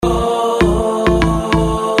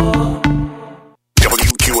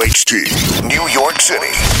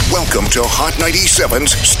to Hot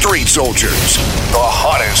 97's Street Soldiers, the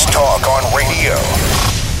hottest talk on radio.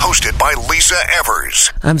 Hosted by Lisa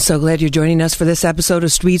Evers. I'm so glad you're joining us for this episode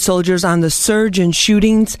of Street Soldiers on the surge in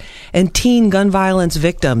shootings and teen gun violence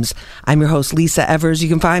victims. I'm your host, Lisa Evers. You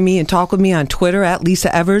can find me and talk with me on Twitter at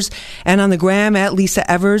Lisa Evers and on the gram at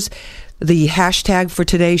Lisa Evers. The hashtag for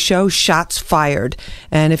today's show, Shots Fired.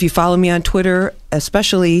 And if you follow me on Twitter,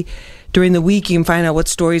 especially during the week, you can find out what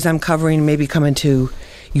stories I'm covering and maybe come into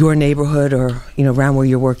your neighborhood or, around where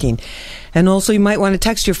you're working. And also, you might want to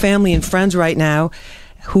text your family and friends right now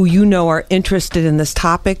who you know are interested in this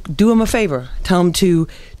topic. Do them a favor. Tell them to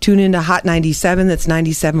tune into Hot 97. That's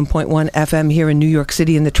 97.1 FM here in New York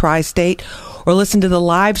City in the tri-state. Or listen to the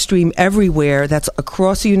live stream everywhere. That's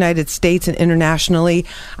across the United States and internationally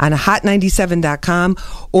on hot97.com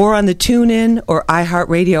or on the TuneIn or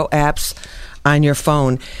iHeartRadio apps on your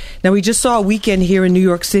phone. Now, we just saw a weekend here in New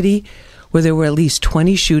York City where there were at least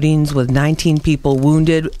 20 shootings with 19 people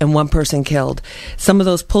wounded and one person killed. Some of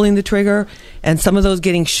those pulling the trigger and some of those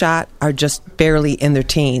getting shot are just barely in their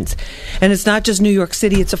teens. And it's not just New York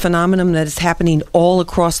City, it's a phenomenon that is happening all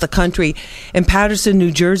across the country. In Paterson,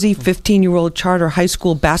 New Jersey, 15-year-old charter high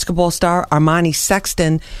school basketball star Armani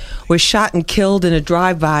Sexton was shot and killed in a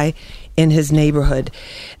drive-by in his neighborhood.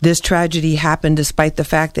 This tragedy happened despite the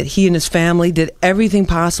fact that he and his family did everything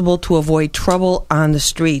possible to avoid trouble on the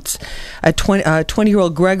streets. A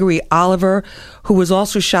 20-year-old Gregory Oliver, who was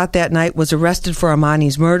also shot that night, was arrested for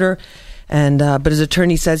Armani's murder. But his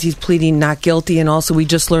attorney says he's pleading not guilty. And also, we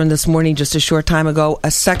just learned this morning, just a short time ago,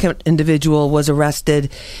 a second individual was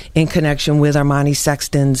arrested in connection with Armani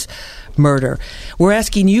Sexton's murder. We're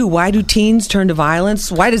asking you, why do teens turn to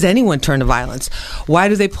violence? Why does anyone turn to violence? Why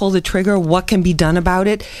do they pull the trigger? What can be done about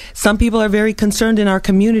it? Some people are very concerned in our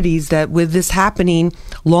communities that with this happening,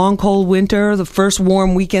 long cold winter, the first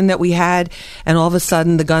warm weekend that we had, and all of a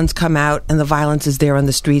sudden the guns come out and the violence is there on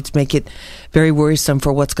the streets, make it very worrisome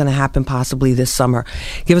for what's going to happen possibly this summer.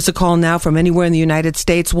 Give us a call now from anywhere in the United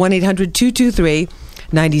States,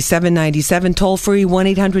 1-800-223-9797, toll free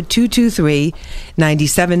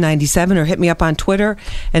 1-800-223-9797, or hit me up on Twitter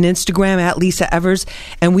and Instagram at Lisa Evers.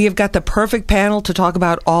 And we have got the perfect panel to talk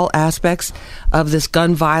about all aspects of this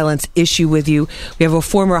gun violence issue with you. We have a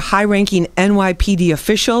former high-ranking NYPD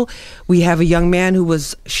official. We have a young man who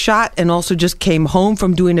was shot and also just came home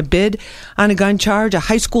from doing a bid on a gun charge, a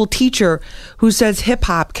high school teacher who says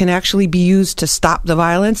hip-hop can actually be used to stop the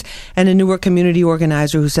violence, and a Newark community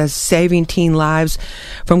organizer who says saving teen lives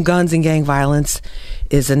from guns and gang violence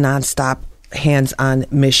is a nonstop, hands-on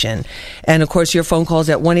mission. And, of course, your phone calls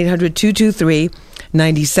at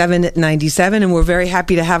 1-800-223-9797. And we're very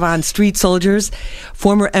happy to have on Street Soldiers,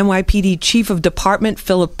 former NYPD Chief of Department,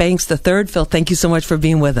 Philip Banks III. Phil, thank you so much for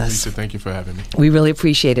being with us. Lisa, thank you for having me. We really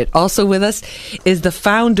appreciate it. Also with us is the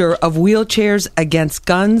founder of Wheelchairs Against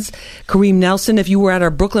Guns, Kareem Nelson. If you were at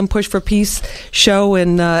our Brooklyn Push for Peace show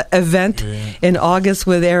and event in August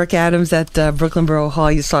with Eric Adams at Brooklyn Borough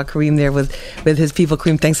Hall, you saw Kareem there with his people.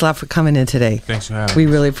 Kareem, thanks a lot for coming in today. Thanks for having me.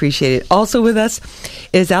 We really appreciate it. Also with us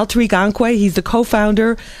is Al Tariq Ankwe. He's the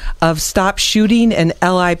co-founder of Stop Shooting and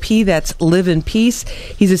LIP, that's Live in Peace.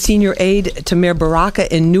 He's a senior aide to Mayor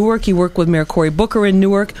Baraka in Newark. He worked with Mayor Cory Booker in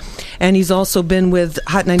Newark, and he's also been with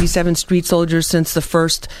Hot 97 Street Soldiers since the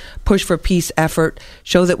first Push for Peace effort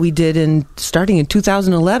show that we did starting in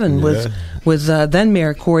 2011 with then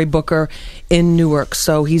Mayor Cory Booker in Newark.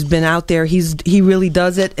 So he's been out there. He really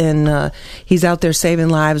does it, and he's out there saving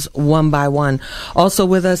lives one by one. Also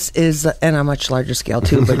with us is, and on a much larger scale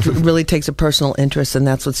too, but really takes a personal interest, and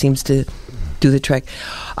that's what seems to do the trick.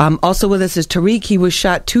 Also with us is Tariq. He was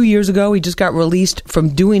shot 2 years ago. He just got released from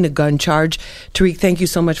doing a gun charge. Tariq, thank you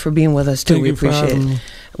so much for being with us too. We appreciate it.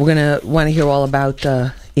 We're going to want to hear all about,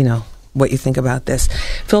 what you think about this.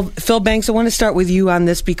 Phil Banks, I want to start with you on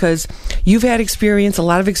this because you've had experience, a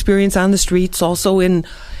lot of experience on the streets, also in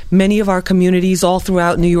many of our communities all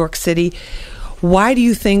throughout New York City. Why do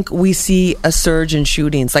you think we see a surge in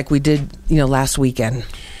shootings like we did, last weekend?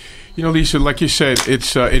 Lisa, like you said,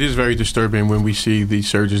 it is very disturbing when we see these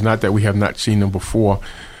surges. Not that we have not seen them before,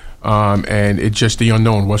 and it's just the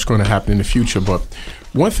unknown, what's going to happen in the future. But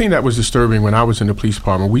one thing that was disturbing when I was in the police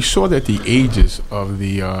department, we saw that the ages of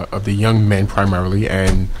the young men primarily,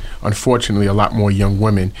 and unfortunately a lot more young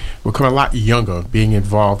women, become a lot younger, being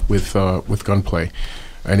involved with gunplay.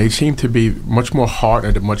 And they seem to be much more hard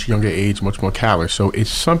at a much younger age, much more callous. So it's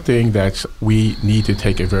something that we need to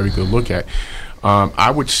take a very good look at. I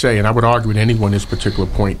would say, and I would argue with anyone at this particular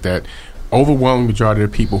point, that overwhelming majority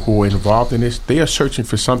of the people who are involved in this, they are searching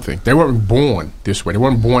for something. They weren't born this way. They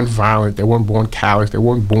weren't born violent. They weren't born callous. They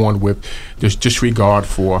weren't born with this disregard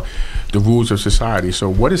for the rules of society. So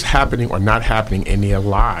what is happening or not happening in their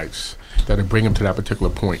lives that'll bring them to that particular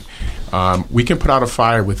point? We can put out a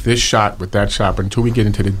fire with this shot, with that shot, but until we get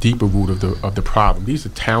into the deeper root of the problem. These are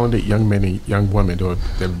talented young men and young women.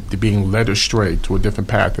 They're being led astray to a different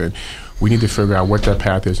path, and we need to figure out what that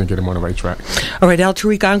path is and get them on the right track. All right, Al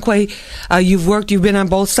Tariq Anquet, you've been on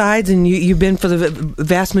both sides, and you've been for the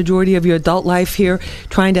vast majority of your adult life here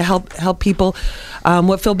trying to help people.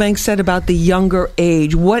 What Phil Banks said about the younger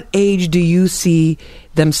age, what age do you see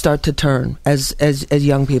them start to turn as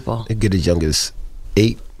young people? They get as young as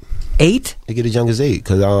 8. 8? They get as young as 8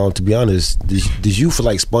 because, to be honest, these youth are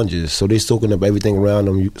like sponges, so they're soaking up everything around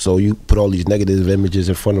them. So you put all these negative images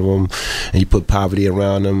in front of them, and you put poverty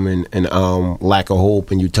around them and lack of hope,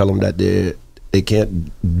 and you tell them that they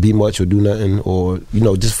can't be much or do nothing, or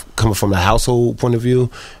just coming from a household point of view.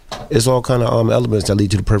 It's all kind of elements that lead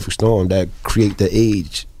to the perfect storm that create the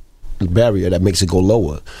age barrier that makes it go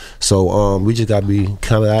lower. So we just gotta be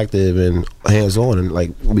kind of active and hands-on, and like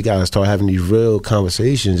we gotta start having these real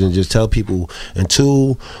conversations and just tell people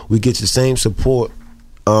until we get the same support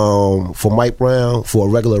for Mike Brown, for a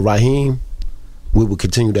regular Raheem, we will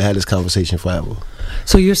continue to have this conversation forever.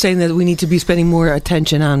 So you're saying that we need to be spending more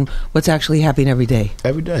attention on what's actually happening every day?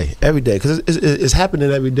 Every day, because it's happening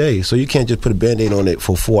every day. So you can't just put a Band-Aid on it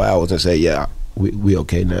for 4 hours and say, yeah, we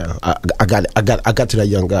okay now. I got to that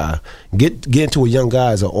young guy. Getting to a young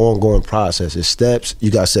guy is an ongoing process. It's steps. You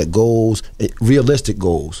got to set goals, realistic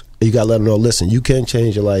goals. You got to let them know, listen, you can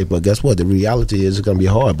change your life, but guess what? The reality is it's going to be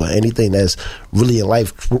hard. But anything that's really in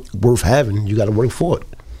life worth having, you got to work for it.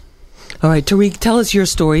 All right, Tariq, tell us your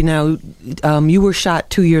story now. You were shot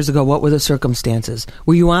 2 years ago. What were the circumstances?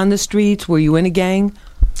 Were you on the streets? Were you in a gang?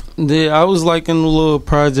 Yeah, I was like in a little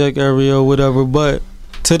project area or whatever, but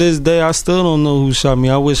to this day, I still don't know who shot me.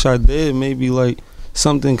 I wish I did. Maybe like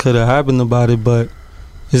something could have happened about it, but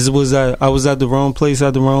I was at the wrong place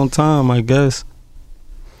at the wrong time, I guess.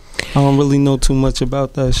 I don't really know too much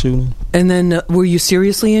about that shooting. And then were you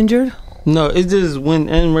seriously injured? No, it just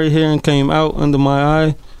went in right here and came out under my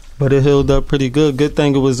eye, but it healed up pretty good. Good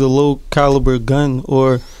thing it was a low caliber gun,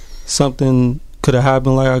 or something could have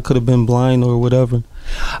happened, like I could have been blind or whatever.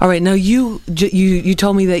 All right, now you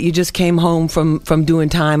told me that you just came home from doing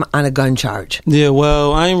time on a gun charge. Yeah,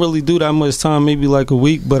 well, I ain't really do that much time, maybe like a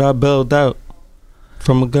week, but I bailed out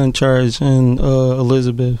from a gun charge in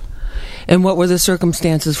Elizabeth. And what were the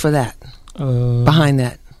circumstances for that, behind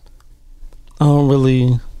that? I don't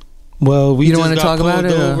really, well, we you don't just want to got talk about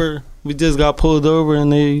it? Over. We just got pulled over,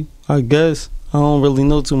 and I guess, I don't really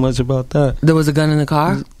know too much about that. There was a gun in the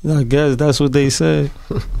car? I guess that's what they said.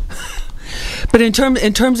 But in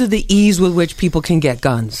terms of the ease with which people can get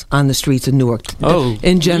guns on the streets of Newark,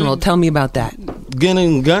 in general, tell me about that.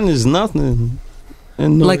 Getting a gun is nothing.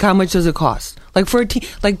 Like how much does it cost? Like for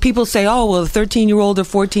like people say, oh well, a 13-year-old or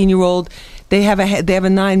 14-year-old, they have a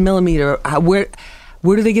 9mm.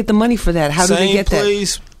 Where do they get the money for that? How do they get that? Same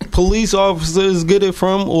place police officers get it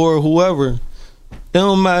from, or whoever. It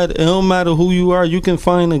don't matter who you are. You can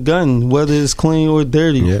find a gun, whether it's clean or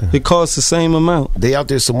dirty. Yeah. It costs the same amount. They out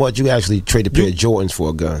there so much, you actually trade a pair of Jordans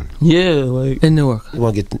for a gun. Yeah, like in Newark. You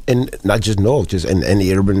want to get, and not just Newark, just in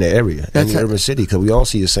the urban area, in the urban city, because we all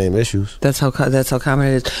see the same issues. That's how common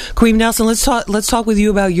it is. Kareem Nelson, let's talk with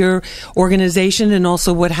you about your organization and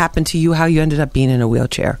also what happened to you, how you ended up being in a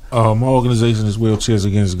wheelchair. My organization is Wheelchairs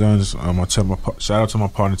Against Guns. Shout out to my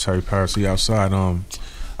partner Terry Parsley outside.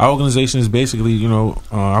 Our organization is basically,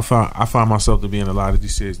 I find myself to be in a lot of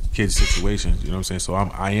these kids' situations. You know what I'm saying? So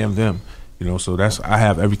I am them. So I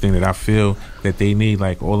have everything that I feel that they need,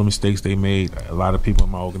 like all the mistakes they made. A lot of people in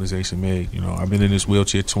my organization made. I've been in this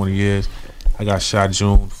wheelchair 20 years. I got shot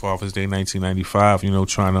June Father's Day 1995.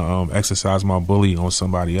 Trying to exercise my bully on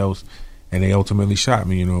somebody else, and they ultimately shot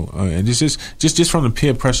me. And just from the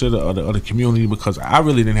peer pressure of the community, because I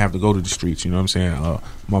really didn't have to go to the streets. You know what I'm saying?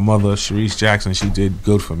 My mother, Sharice Jackson, she did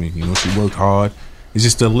good for me. She worked hard. It's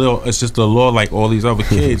just a law like all these other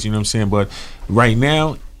kids. You know what I'm saying? But right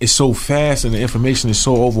now, it's so fast and the information is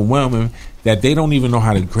so overwhelming that they don't even know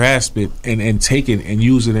how to grasp it and take it and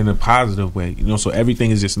use it in a positive way. So everything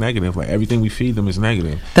is just negative. Like everything we feed them is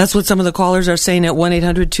negative. That's what some of the callers are saying at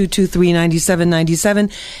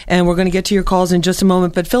 1-800-223-9797. And we're going to get to your calls in just a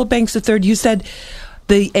moment. But Philip Banks III, you said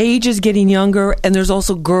the age is getting younger, and there's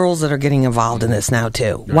also girls that are getting involved in this now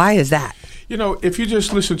too. Yeah. Why is that? If you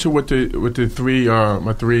just listen to what the three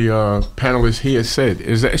panelists here said,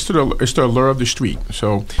 is that it's the allure of the street.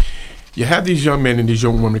 So you have these young men and these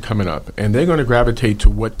young women coming up, and they're going to gravitate to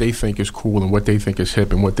what they think is cool and what they think is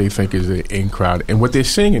hip and what they think is the in crowd. And what they're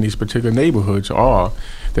seeing in these particular neighborhoods are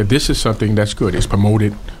that this is something that's good. It's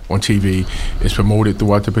promoted on TV. It's promoted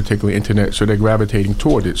throughout the particular internet, so they're gravitating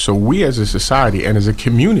toward it. So we as a society and as a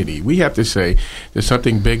community, we have to say there's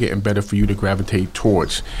something bigger and better for you to gravitate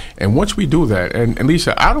towards. And once we do that, and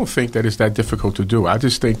Lisa, I don't think that it's that difficult to do. I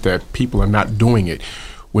just think that people are not doing it.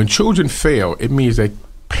 When children fail, it means that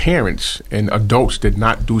parents and adults did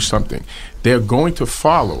not do something. They're going to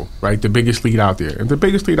follow, right, the biggest lead out there. And the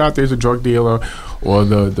biggest lead out there is a drug dealer or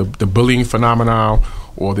the bullying phenomenon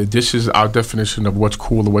or this is our definition of what's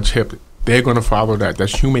cool or what's hip. They're going to follow that.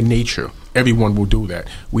 That's human nature. Everyone will do that.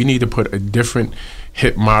 We need to put a different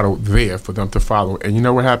hip model there for them to follow. And you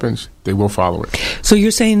know what happens? They will follow it. So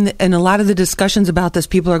you're saying in a lot of the discussions about this,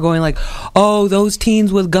 people are going like, oh, those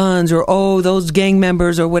teens with guns or, oh, those gang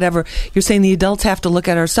members or whatever. You're saying the adults have to look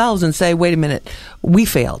at ourselves and say, wait a minute, we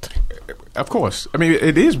failed. Of course. I mean,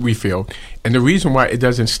 it is we failed. And the reason why it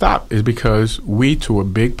doesn't stop is because we, to a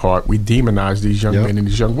big part, we demonize these young men and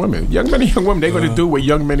these young women. Young men and young women, they're going to do what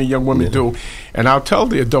young men and young women do. And I'll tell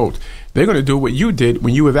the adults, they're going to do what you did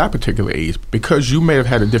when you were that particular age. Because you may have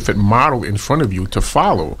had a different model in front of you to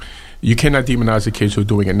follow, you cannot demonize the kids who are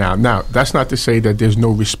doing it now. Now, that's not to say that there's no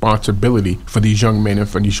responsibility for these young men and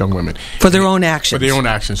for these young women. For their own actions. For their own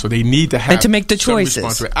actions. So they need to have... And to make the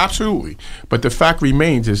choices. Absolutely. But the fact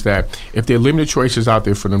remains is that if there are limited choices out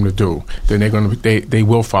there for them to do, then they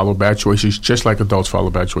will follow bad choices, just like adults follow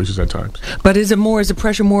bad choices at times. But is the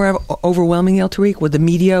pressure more overwhelming, El Tariq, with the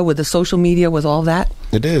media, with the social media, with all that?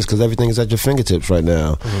 It is, because everything is at your fingertips right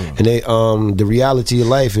now. And the reality of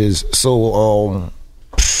life is so...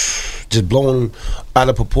 just blown out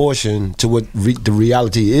of proportion to what the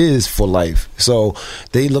reality is for life. So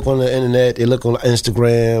they look on the internet, they look on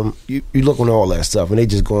Instagram, you look on all that stuff, and they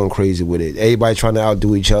just going crazy with it. Everybody trying to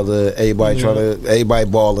outdo each other, everybody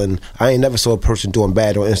balling. I ain't never saw a person doing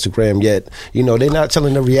bad on Instagram yet. You know, they're not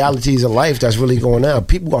telling the realities of life that's really going on.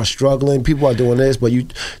 People are struggling, people are doing this, but you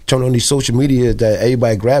turn on these social media that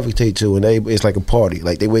everybody gravitate to, and it's like a party.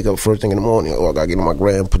 Like they wake up first thing in the morning, I gotta get on my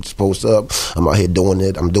gram, put this post up, I'm out here doing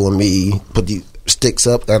it, I'm doing me, put the sticks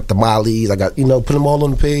up, got the mollies, I got, put them all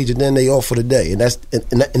on the page, and then they off for the day, and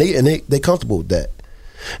they comfortable with that.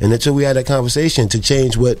 And until we had that conversation to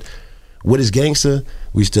change what is gangster,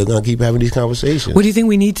 we still gonna keep having these conversations. What do you think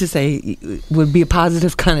we need to say would be a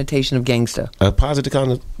positive connotation of gangster? A positive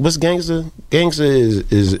what's gangster? Gangster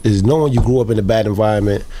is knowing you grew up in a bad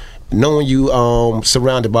environment, knowing you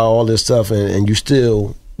surrounded by all this stuff, and you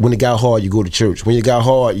still, when it got hard, you go to church. When it got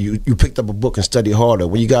hard, you picked up a book and studied harder.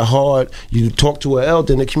 When you got hard, you talk to an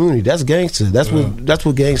elder in the community. That's gangster. That's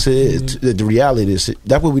what gangster is. The reality is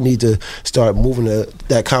that's what we need to start moving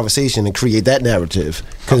that conversation and create that narrative.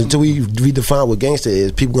 Because until we redefine what gangster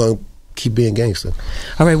is, people going to keep being gangster.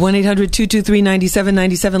 All right,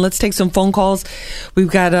 1-800-223-9797. Let's take some phone calls. We've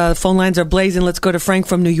got phone lines are blazing. Let's go to Frank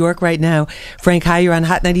from New York right now. Frank, hi, you're on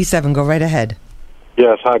Hot 97. Go right ahead.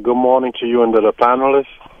 Yes, hi, good morning to you and to the panelists.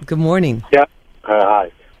 Good morning. Yeah,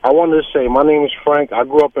 hi. I wanted to say, my name is Frank. I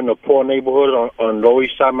grew up in a poor neighborhood on Lower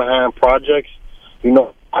East Side Manhattan Projects.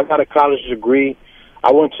 I got a college degree.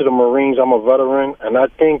 I went to the Marines. I'm a veteran, and I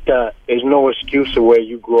think that there's no excuse to where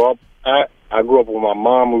you grew up at. I grew up with my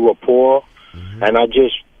mom. We were poor, and I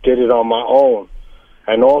just did it on my own.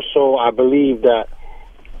 And also, I believe that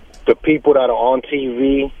the people that are on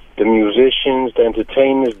TV, the musicians, the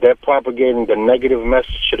entertainers, they're propagating the negative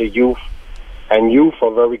message to the youth. And youth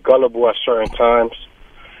are very gullible at certain times,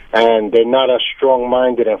 and they're not as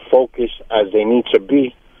strong-minded and focused as they need to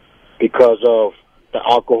be because of the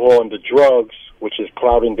alcohol and the drugs, which is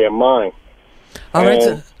clouding their mind. All right.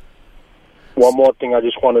 So one more thing I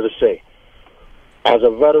just wanted to say. As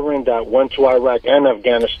a veteran that went to Iraq and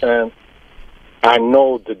Afghanistan, I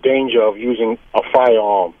know the danger of using a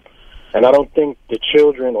firearm. And I don't think the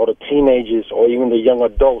children or the teenagers or even the young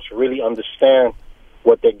adults really understand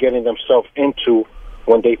what they're getting themselves into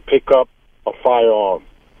when they pick up a firearm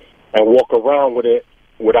and walk around with it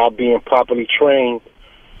without being properly trained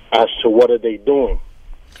as to what are they doing.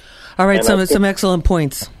 All right, some excellent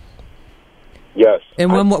points. Yes.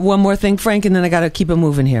 And one more thing, Frank, and then I got to keep it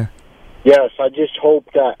moving here. Yes, I just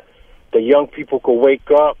hope that the young people could wake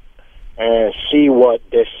up and see what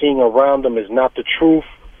they're seeing around them is not the truth,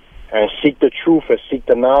 and seek the truth and seek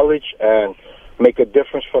the knowledge and make a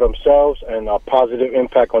difference for themselves and a positive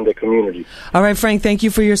impact on their community. All right, Frank, thank you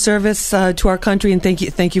for your service to our country, and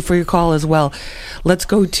thank you for your call as well. Let's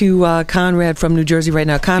go to Conrad from New Jersey right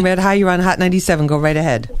now. Conrad, hi, you're on Hot 97. Go right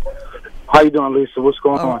ahead. How you doing, Lisa? What's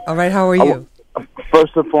going on? All right, how are you?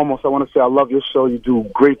 First and foremost, I want to say I love your show. You do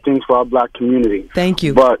great things for our black community. Thank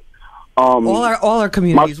you. But all our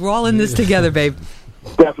communities, we're all in this together, babe.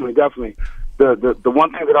 Definitely. The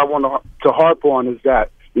one thing that I want to harp on is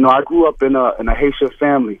that, you know, I grew up in a Haitian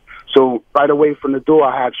family, so right away from the door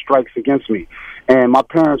I had strikes against me, and my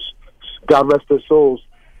parents, God rest their souls,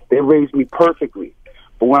 they raised me perfectly.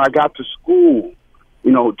 But when I got to school,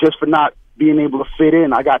 you know, just for not being able to fit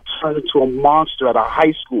in, I got turned into a monster at a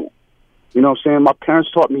high school. You know what I'm saying? My parents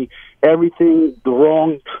taught me everything, the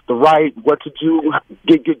wrong, the right, what to do,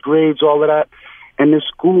 get grades, all of that. And this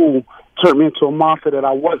school turned me into a monster that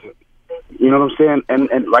I wasn't. You know what I'm saying?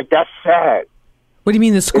 And like, that's sad. What do you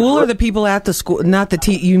mean, the school or the people at the school? Not the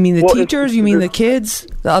you mean the teachers? You mean the kids?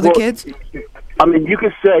 The other kids? I mean, you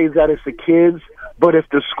could say that it's the kids, but if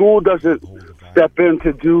the school doesn't step in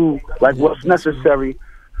to do, like, what's necessary,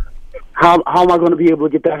 how am I going to be able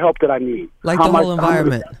to get that help that I need? Like the whole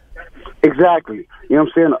environment. Exactly. You know what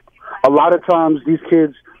I'm saying? A lot of times these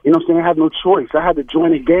kids, you know what I'm saying, I had no choice. I had to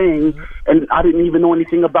join a gang, and I didn't even know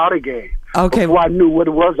anything about a gang. Okay. Before I knew what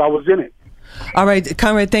it was, I was in it. All right,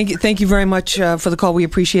 Conrad, thank you very much for the call. We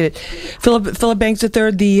appreciate it. Philip Banks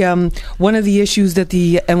III, the one of the issues that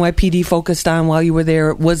the NYPD focused on while you were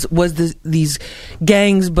there was these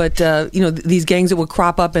gangs, but these gangs that would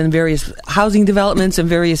crop up in various housing developments and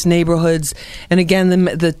various neighborhoods. And again,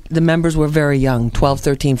 the members were very young, 12,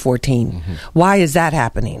 13, 14. Mm-hmm. Why is that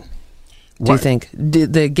happening? Do you think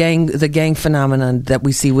the gang phenomenon that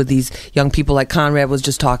we see with these young people, like Conrad was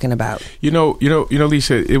just talking about? You know,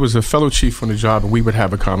 Lisa, it was a fellow chief on the job, and we would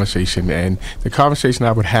have a conversation. And the conversation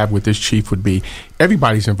I would have with this chief would be,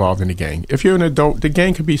 everybody's involved in the gang. If you're an adult, the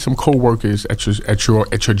gang could be some co-workers at your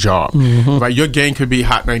job. Mm-hmm. Right? Your gang could be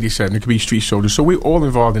Hot 97. It could be Street Soldiers. So we're all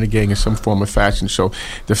involved in the gang in some form or fashion. So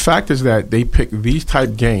the fact is that they pick these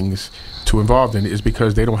type gangs to involved in is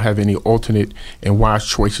because they don't have any alternate and wise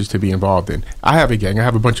choices to be involved in. I have a gang. I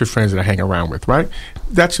have a bunch of friends that I hang around with, right?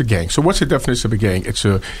 That's a gang. So what's the definition of a gang? It's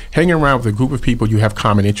hanging around with a group of people you have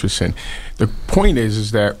common interests in. The point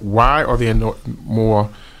is that why are there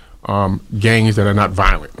more gangs that are not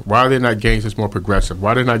violent? Why are there not gangs that's more progressive?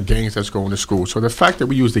 Why are there not gangs that's going to school? So the fact that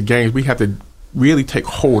we use the gangs, we have to really take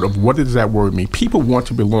hold of what does that word mean. People want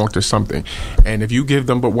to belong to something, and if you give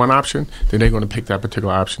them but one option, then they're going to pick that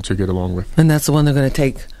particular option to get along with. And that's the one they're going to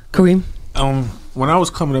take. Kareem? When I was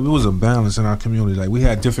coming up, it was a balance in our community. Like, we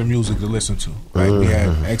had different music to listen to. Like, we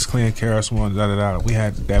had X-Clan, KRS-One, da-da-da. We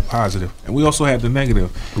had that positive. And we also had the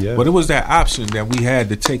negative. Yeah. But it was that option that we had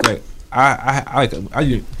to take. Like, I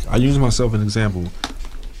use myself as an example.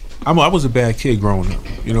 I was a bad kid growing up,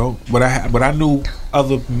 you know, but I knew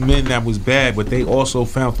other men that was bad, but they also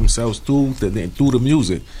found themselves through the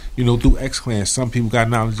music, you know, through X-Clan. Some people got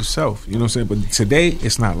knowledge of self, you know what I'm saying? But today,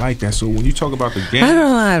 it's not like that. So when you talk about the gang,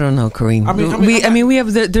 I don't know, Kareem. We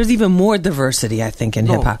have there's even more diversity, I think, in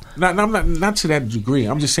hip hop. Not to that degree.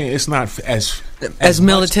 I'm just saying it's not as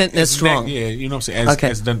militant, as strong. Yeah, you know what I'm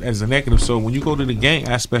saying? As the negative. So when you go to the gang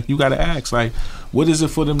aspect, you got to ask, like, what is it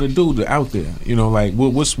for them to do out there? You know, like,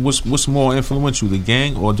 what's more influential, the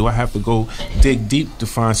gang, or do I have to go dig deep to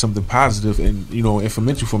find something positive and, you know,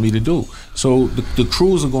 influential for me to do? So the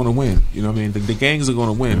crews are going to win. You know what I mean? The gangs are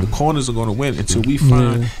going to win. The corners are going to win until we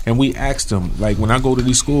find and we ask them. Like, when I go to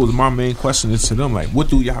these schools, my main question is to them, like, what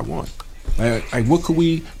do y'all want? Like, what could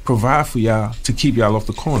we provide for y'all to keep y'all off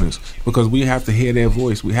the corners? Because we have to hear their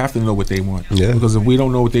voice. We have to know what they want. Yeah. Because if we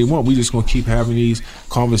don't know what they want, we just going to keep having these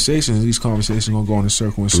conversations. These conversations are going to go in a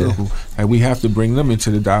circle and circle. Yeah. Like, we have to bring them into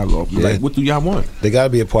the dialogue. Yeah. Like, what do y'all want? They got to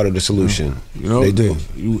be a part of the solution. You know, they do.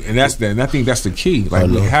 And that's that. And I think that's the key. Like,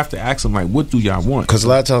 we have to ask them, like, what do y'all want? Because a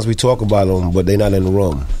lot of times we talk about them, but they're not in the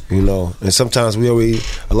room. You know, and sometimes a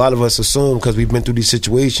lot of us assume because we've been through these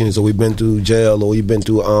situations, or we've been through jail, or we've been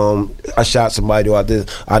through I shot somebody, or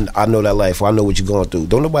I know that life, or I know what you're going through.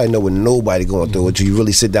 Don't nobody know what nobody going through until you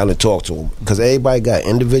really sit down and talk to them, because everybody got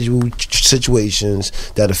individual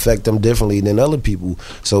situations that affect them differently than other people.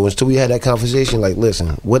 So until we had that conversation, like, listen,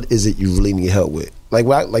 what is it you really need help with?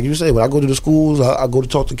 Like you say, when I go to the schools, I go to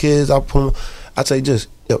talk to kids, I say, just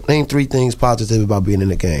name 3 things positive about being in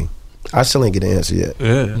the gang. I still ain't get an answer yet.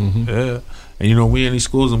 Yeah. And, you know, we in these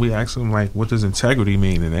schools and we ask them, like, what does integrity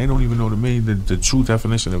mean? And they don't even know the true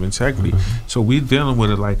definition of integrity. So we dealing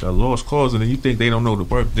with it like a lost cause, and then you think they don't know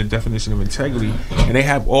the definition of integrity, and they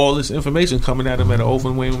have all this information coming at them at an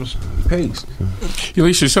overwhelming pace.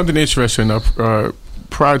 Alicia, something interesting.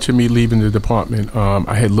 Prior to me leaving the department,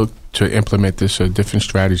 I had looked to implement this different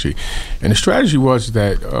strategy. And the strategy was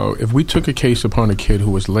that if we took a case upon a kid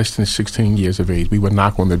who was less than 16 years of age, we would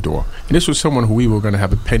knock on the door. And this was someone who we were going to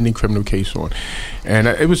have a pending criminal case on. And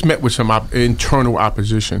it was met with some internal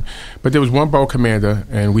opposition. But there was one borough commander,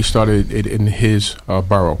 and we started it in his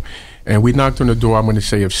borough. And we knocked on the door, I'm going to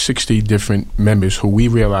say, of 60 different members who we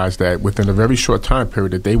realized that within a very short time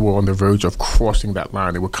period that they were on the verge of crossing that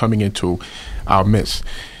line. They were coming into our midst.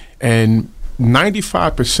 And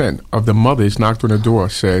 95% of the mothers knocked on the door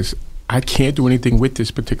says, I can't do anything with this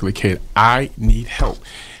particular kid. I need help.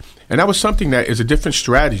 And that was something that is a different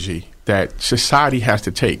strategy that society has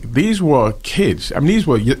to take. These were kids. I mean, these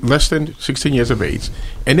were less than 16 years of age.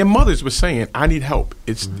 And their mothers were saying, I need help.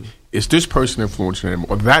 It's this person influencing him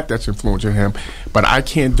or that's influencing him, but I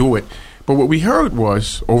can't do it. But what we heard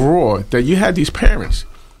was, overall, that you had these parents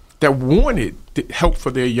that wanted help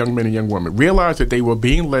for their young men and young women, realized that they were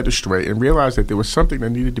being led astray and realized that there was something that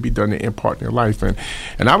needed to be done to impart their life. And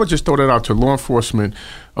I would just throw that out to law enforcement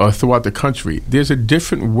throughout the country. There's a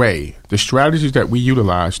different way. The strategies that we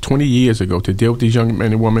utilized 20 years ago to deal with these young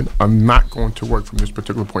men and women are not going to work from this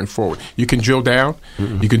particular point forward. You can drill down,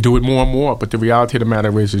 you can do it more and more, but the reality of the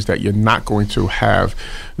matter is that you're not going to have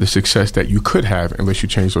the success that you could have unless you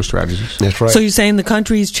change those strategies. That's right. So you're saying the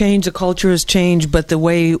country's changed, the culture has changed, but the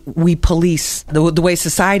way we police, the way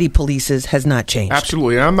society polices has not changed.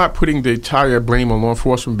 Absolutely. And I'm not putting the entire blame on law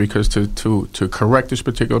enforcement because to correct this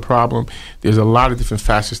particular problem, there's a lot of different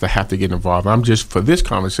facets that have to get involved. I'm just, for this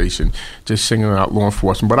conversation, just singling out law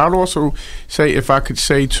enforcement. But I'd also say, if I could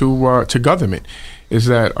say to government, is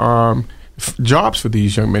that jobs for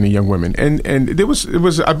these young men and young women. And it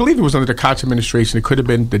was I believe it was under the Koch administration. It could have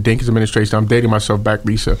been the Dinkins administration. I'm dating myself back,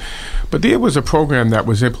 Lisa. But there was a program that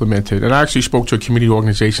was implemented, and I actually spoke to a community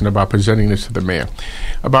organization about presenting this to the mayor,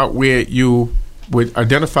 about where you would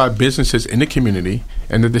identify businesses in the community,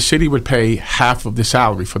 and that the city would pay half of the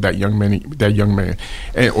salary for that young man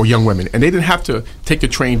or young women. And they didn't have to take the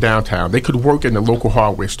train downtown. They could work in the local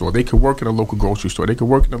hardware store. They could work in a local grocery store. They could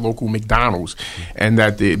work in the local McDonald's. And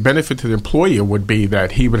that the benefit to the employer would be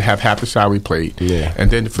that he would have half the salary paid. Yeah.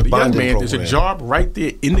 And then for the young man, there's a job right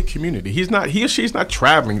there in the community. He or she's not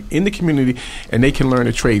traveling in the community, and they can learn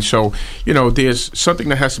a trade. So, there's something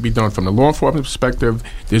that has to be done from the law enforcement perspective.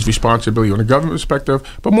 There's responsibility on the government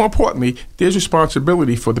perspective. But more importantly, there's responsibility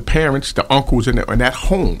for the parents, the uncles in that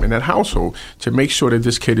home, in that household, to make sure that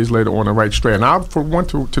this kid is later on the right straight. And I, for one,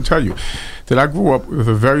 to tell you that I grew up with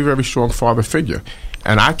a very, very strong father figure.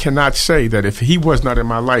 And I cannot say that if he was not in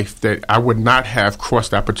my life, that I would not have crossed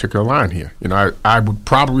that particular line here. I would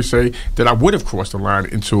probably say that I would have crossed the line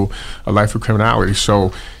into a life of criminality.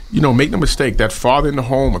 So, make no mistake, that father in the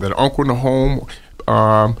home or that uncle in the home,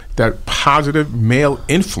 that positive male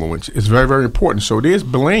influence is very, very important. So there's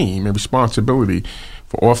blame and responsibility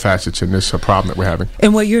for all facets in this problem that we're having.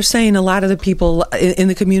 And what you're saying, a lot of the people in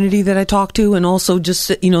the community that I talk to, and also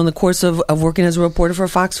just, in the course of working as a reporter for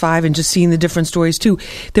Fox 5 and just seeing the different stories too,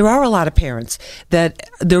 there are a lot of parents that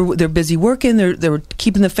they're busy working, they're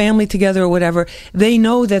keeping the family together or whatever. They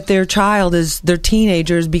know that their child their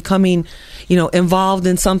teenager is becoming, involved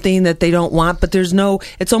in something that they don't want, but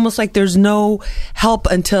it's almost like there's no help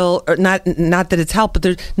until, or not that it's help,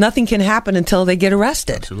 but nothing can happen until they get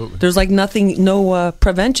arrested. Absolutely. There's like nothing, no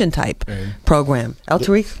prevention type program. El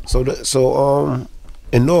Tariq? So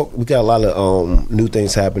in Newark, we got a lot of new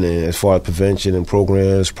things happening as far as prevention and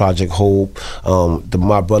programs. Project Hope, the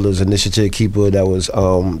My Brothers Initiative Keeper, that was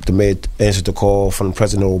the mayor answered the call from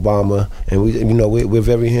President Obama, and we're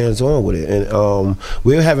very hands on with it, and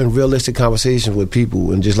we're having realistic conversations with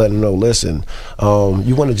people and just letting them know, listen,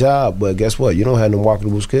 you want a job, but guess what? You don't have no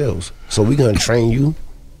marketable skills, so we're gonna train you.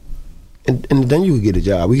 And then you can get a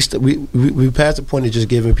job. We passed the point of just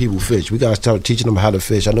giving people fish. We got to start teaching them how to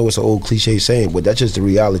fish. I know it's an old cliche saying, but that's just the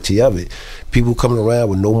reality of it. People coming around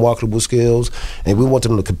with no marketable skills, and we want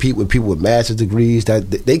them to compete with people with master's degrees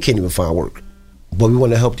that they can't even find work. But we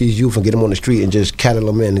want to help these youth and get them on the street and just cattle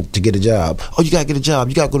them in to get a job. Oh, you got to get a job.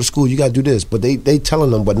 You got to go to school. You got to do this. But they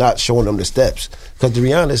telling them but not showing them the steps. Because to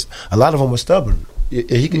be honest, a lot of them are stubborn.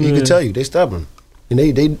 He can tell you, they're stubborn. And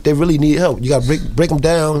they really need help. You got to break them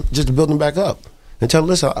down just to build them back up. And tell them,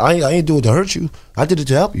 listen, I ain't do it to hurt you. I did it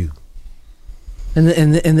to help you.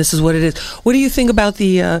 And this is what it is. What do you think about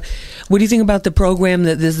the program,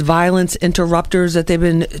 that this violence interrupters that they've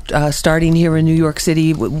been starting here in New York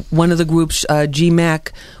City? One of the groups,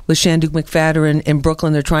 GMAC, with Shandook McFadden in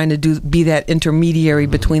Brooklyn, they're trying to be that intermediary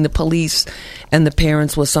between the police and the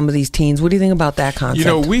parents with some of these teens. What do you think about that concept? You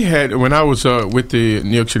know, we had, when I was with the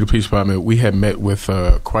New York City Police Department, we had met with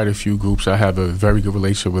quite a few groups. I have a very good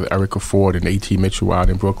relationship with Erica Ford and A.T. Mitchell out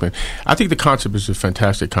in Brooklyn. I think the concept is a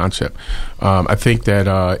fantastic concept. I think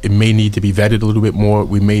that it may need to be vetted a little bit more.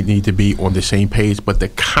 We may need to be on the same page, but the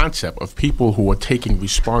concept of people who are taking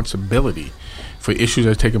responsibility for issues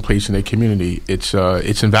that are taking place in their community, it's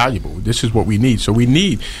invaluable. This is what we need. So we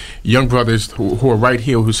need young brothers who are right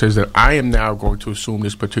here who says that I am now going to assume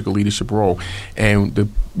this particular leadership role,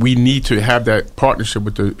 and we need to have that partnership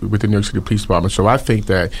with the New York City Police Department. So I think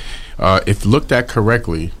that if looked at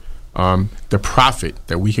correctly, the profit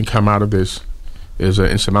that we can come out of this is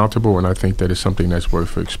insurmountable, and I think that is something that's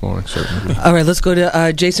worth exploring, certainly. All right, let's go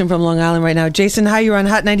to Jason from Long Island right now. Jason, hi, you're on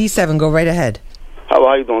Hot 97. Go right ahead. How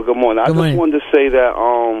are you doing? Good morning. Good morning. I just wanted to say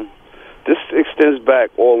that this extends back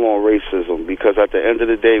all on racism, because at the end of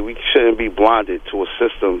the day, we shouldn't be blinded to a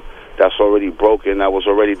system that's already broken, that was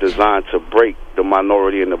already designed to break the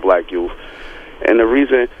minority and the black youth. And the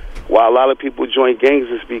reason why a lot of people join gangs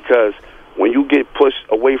is because when you get pushed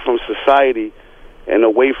away from society and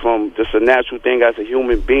away from just a natural thing as a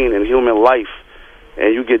human being and human life,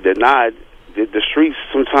 and you get denied, the streets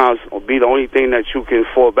sometimes will be the only thing that you can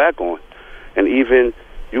fall back on. And even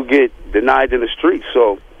you get denied in the streets.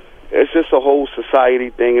 So it's just a whole society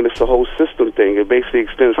thing, and it's a whole system thing. It basically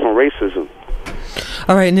extends from racism.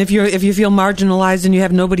 All right, and if you feel marginalized and you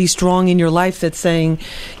have nobody strong in your life that's saying,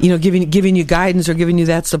 giving you guidance or giving you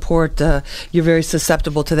that support, you're very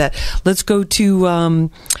susceptible to that. Let's go to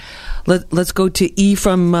let's go to E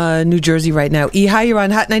from New Jersey right now. E, hi, you're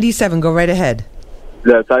on Hot 97. Go right ahead.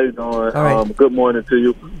 Yes, how you doing? All right. Good morning to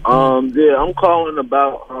you. I'm calling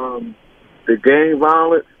about the gang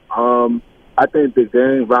violence. I think the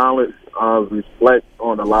gang violence reflects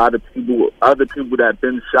on a lot of people, other people that have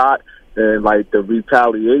been shot, and like the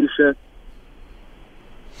retaliation.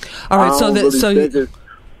 All right, I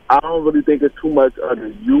don't really think it's too much of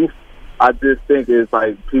the youth. I just think it's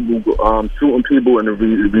like people shooting people in the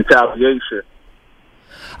retaliation.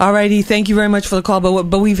 All righty, thank you very much for the call.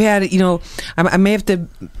 But we've had, I may have to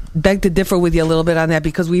beg to differ with you a little bit on that,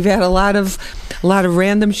 because we've had a lot of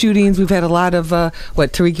random shootings. We've had a lot of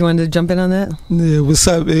Tariq, you wanted to jump in on that? Yeah, what's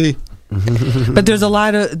up, E? But there's a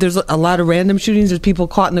lot of random shootings. There's people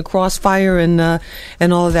caught in the crossfire and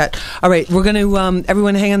all of that. All right, we're going to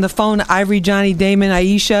everyone hang on the phone. Ivory, Johnny, Damon,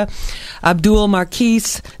 Aisha, Abdul,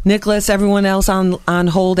 Marquise, Nicholas, everyone else on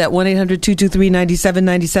hold at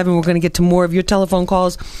 1-800-223-9797. We're going to get to more of your telephone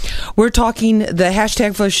calls. We're talking, the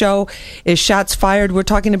hashtag for the show is shots fired. We're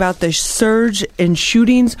talking about the surge in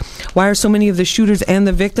shootings. Why are so many of the shooters and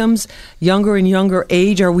the victims younger and younger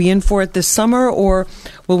age? Are we in for it this summer, or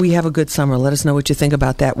will we have a good summer? Let us know what you think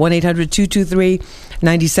about that.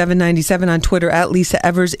 1-800-223-9797 on Twitter, at Lisa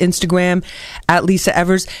Evers, Instagram, at Lisa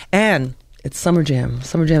Evers, and it's Summer Jam.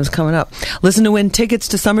 Summer Jam's coming up. Listen to win tickets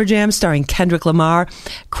to Summer Jam starring Kendrick Lamar,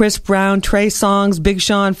 Chris Brown, Trey Songz, Big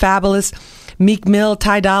Sean, Fabulous, Meek Mill,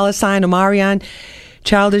 Ty Dolla $ign, Omarion,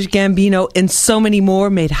 Childish Gambino, and so many more,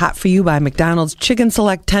 made hot for you by McDonald's Chicken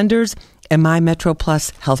Select Tenders and My Metro Plus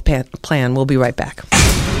health plan. We'll be right back.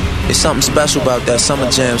 It's something special about that Summer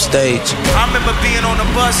Jam stage. I remember being on the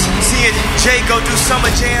bus, seeing Jay go do Summer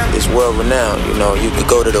Jam. It's world renowned, you could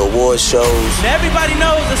go to the award shows. Now everybody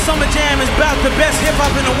knows that Summer Jam is about the best hip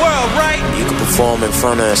hop in the world, right? You can perform in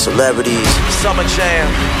front of celebrities. Summer Jam,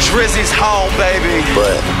 Drizzy's home, baby.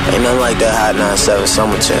 But ain't nothing like that Hot 97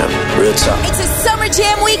 Summer Jam. Real talk. It's a Summer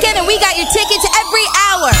Jam weekend, and we got your tickets every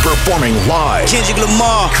hour. Performing live, Kendrick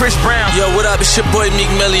Lamar, Chris Brown. Yo, what up? It's your boy Meek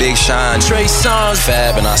Millie, Big Sean, Trey Songz,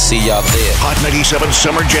 Fab, and I see y'all there. Hot 97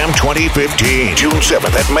 Summer Jam 2015, June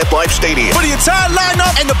 7th at MetLife Stadium. For the entire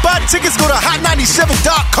lineup and to buy tickets, go to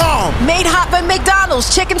hot97.com. Made hot by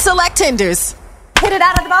McDonald's Chicken Select Tenders. Hit it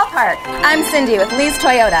out of the ballpark. I'm Cindy with Lee's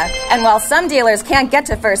Toyota. And while some dealers can't get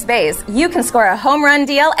to first base, you can score a home run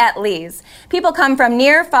deal at Lee's. People come from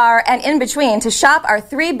near, far, and in between to shop our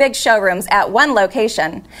 3 big showrooms at one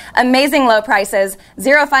location. Amazing low prices,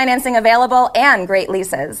 zero financing available, and great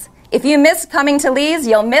leases. If you miss coming to Lee's,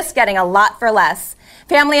 you'll miss getting a lot for less.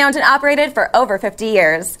 Family owned and operated for over 50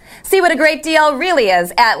 years. See what a great deal really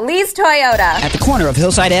is at Lee's Toyota. At the corner of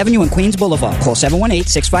Hillside Avenue and Queens Boulevard. Call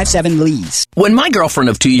 718-657-LEES. When my girlfriend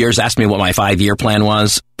of 2 years asked me what my 5-year plan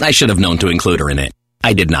was, I should have known to include her in it.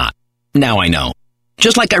 I did not. Now I know.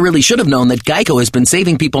 Just like I really should have known that Geico has been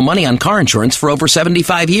saving people money on car insurance for over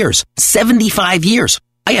 75 years. 75 years.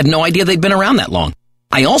 I had no idea they'd been around that long.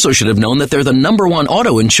 I also should have known that they're the #1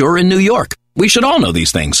 auto insurer in New York. We should all know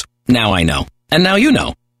these things. Now I know. And now you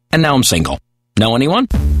know. And now I'm single. Know anyone?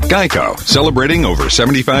 Geico, celebrating over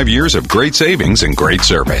 75 years of great savings and great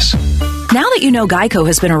service. Now that you know Geico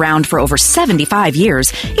has been around for over 75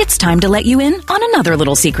 years, it's time to let you in on another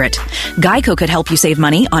little secret. Geico could help you save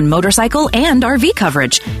money on motorcycle and RV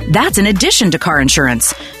coverage. That's in addition to car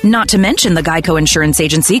insurance. Not to mention the Geico Insurance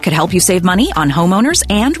Agency could help you save money on homeowners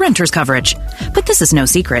and renters coverage. But this is no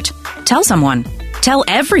secret. Tell someone. Tell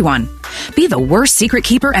everyone. Be the worst secret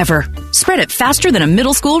keeper ever. Spread it faster than a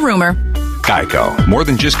middle school rumor. Geico, more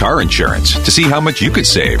than just car insurance. To see how much you could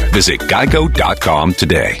save, visit geico.com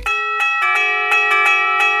today.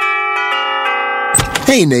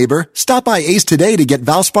 Hey neighbor, stop by Ace today to get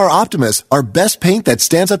Valspar Optimus, our best paint that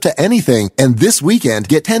stands up to anything. And this weekend,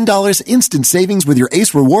 get $10 instant savings with your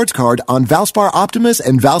Ace Rewards card on Valspar Optimus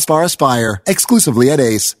and Valspar Aspire, exclusively at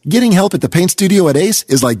Ace. Getting help at the paint studio at Ace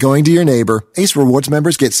is like going to your neighbor. Ace Rewards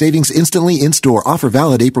members get savings instantly in-store. Offer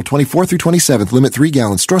valid April 24th through 27th. Limit 3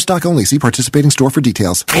 gallons. Store stock only. See participating store for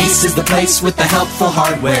details. Ace is the place with the helpful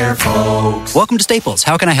hardware, folks. Welcome to Staples.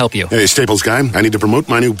 How can I help you? Hey, Staples guy. I need to promote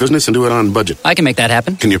my new business and do it on budget. I can make that happen.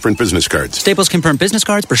 Can you print business cards? Staples can print business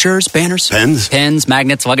cards, brochures, banners. Pens? Pens,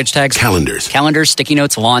 magnets, luggage tags. Calendars. Calendars, sticky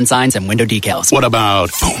notes, lawn signs, and window decals. What about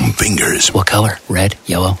foam fingers? What color? Red,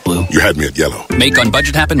 yellow, blue? You had me at yellow. Make on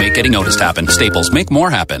budget happen, make getting noticed happen. Staples, make more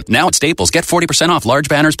happen. Now at Staples, get 40% off large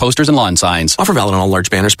banners, posters, and lawn signs. Offer valid on all large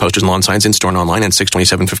banners, posters, and lawn signs in store and online and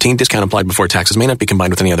 6/27/15. Discount applied before taxes. May not be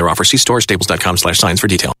combined with any other offer. See store staples.com/signs for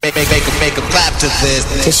detail. Make a clap to this.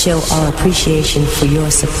 To show our appreciation for your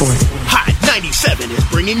support. Hot 97 is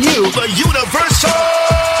bringing you the Universal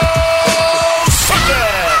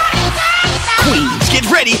Circus! Queens, get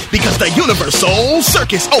ready because the Universal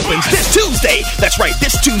Circus opens this Tuesday. That's right,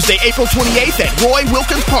 this Tuesday, April 28th at Roy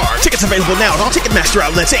Wilkins Park. Tickets available now at all Ticketmaster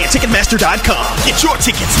outlets and Ticketmaster.com. Get your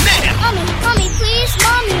tickets now! Mommy, please,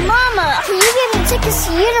 Mommy, Mama, can you give me tickets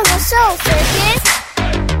to Universal Circus?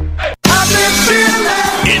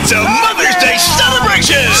 It's a Mother's Day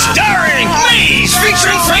celebration starring Maze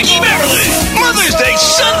featuring Frankie Beverly. Mother's Day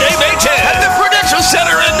Sunday, May 10th at the Prudential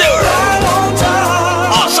Center in Newark.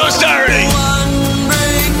 Also starring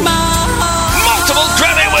multiple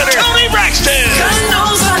Grammy winner Toni Braxton.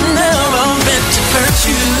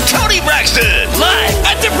 Toni Braxton live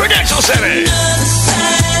at the Prudential Center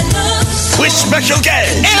with special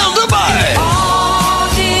guest El Dubai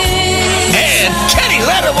and Kenny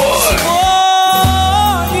Lattimore.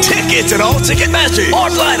 Tickets at all Ticketmaster.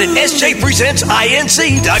 Online at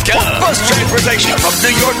sjpresentinc.com. For bus transportation from New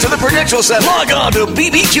York to the Prudential Center. Log on to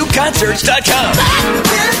bbqconcerts.com.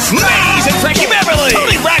 Maze and Frankie Beverly,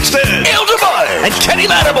 Toni Braxton, El Dubai, and Kenny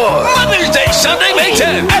Lattimore. Mother's Day Sunday, May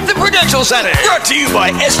 10th at the Prudential Center. Brought to you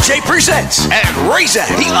by SJ Presents and Razak,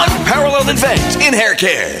 the unparalleled event in hair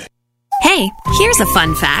care. Hey, here's a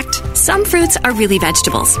fun fact. Some fruits are really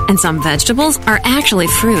vegetables, and some vegetables are actually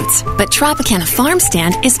fruits. But Tropicana Farm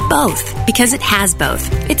Stand is both, because it has both.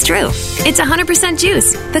 It's true. It's 100%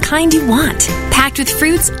 juice, the kind you want. Packed with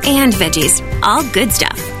fruits and veggies. All good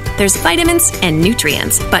stuff. There's vitamins and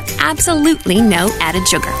nutrients, but absolutely no added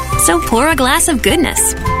sugar. So pour a glass of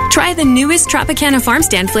goodness. Try the newest Tropicana Farm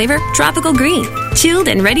Stand flavor, Tropical Green. Chilled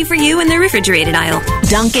and ready for you in the refrigerated aisle.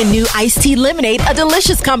 Dunkin' New Iced Tea Lemonade, a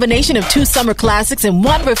delicious combination of 2 summer classics and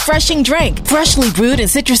 1 refreshing drink. Freshly brewed and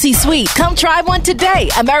citrusy sweet. Come try one today.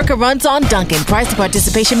 America runs on Dunkin'. Price and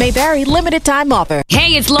participation may vary. Limited time offer.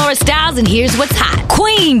 Hey, it's Laura Stiles, and here's what's hot.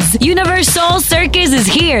 Queens, Universal Circus is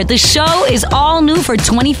here. The show is all new for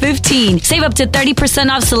 2015. Save up to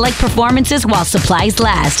 30% off select performances while supplies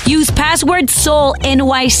last. Use password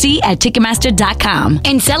SOULNYC at Ticketmaster.com.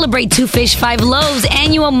 And celebrate Two Fish, Five Loaves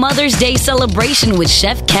annual Mother's Day celebration with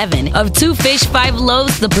Chef Kevin of Two Fish, Five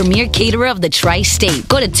Loaves, the premier caterer of the Tri-State.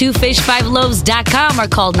 Go to twofishfiveloaves.com or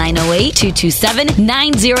call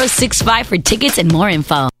 908-227-9065 for tickets and more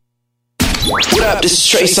info. What up? This is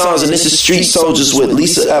Trey Songz, and this is Street Soldiers with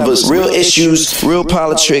Lisa Evers. Real issues, real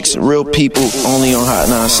politics, real people, only on Hot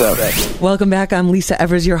 97. Welcome back. I'm Lisa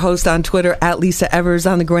Evers, your host on Twitter, at Lisa Evers,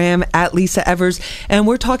 on the gram, at Lisa Evers. And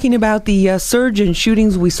we're talking about the surge in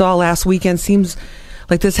shootings we saw last weekend. Seems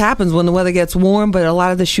like this happens when the weather gets warm, but a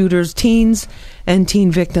lot of the shooters, teens and teen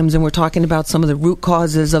victims. And we're talking about some of the root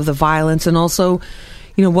causes of the violence and also,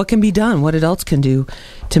 what can be done, what adults can do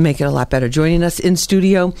to make it a lot better. Joining us in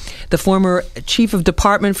studio, the former Chief of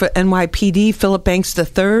Department for NYPD, Philip Banks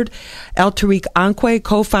III, El Tariq Anquay,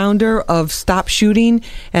 co-founder of Stop Shooting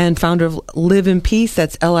and founder of Live in Peace,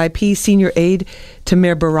 that's LIP, senior aide to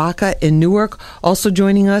Mayor Baraka in Newark. Also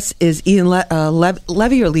joining us is Ian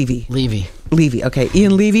Levy or Levy? Levy, okay.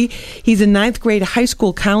 Ian Levy. He's a 9th grade high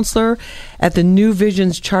school counselor at the New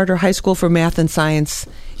Visions Charter High School for Math and Science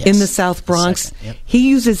in the South Bronx. Yep. He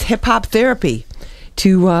uses hip-hop therapy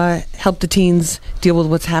to help the teens deal with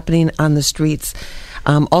what's happening on the streets.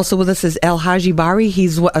 Also with us is El Haji Bari.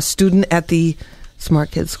 He's a student at the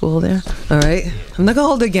Smart Kids School there. All right. I'm not going to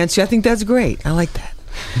hold it against you. I think that's great. I like that.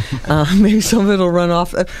 Maybe some of it will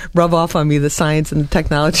rub off on me, the science and the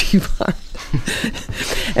technology part.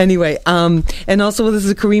 Anyway, and also with us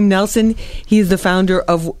is Kareem Nelson. He is the founder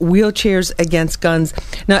of Wheelchairs Against Guns.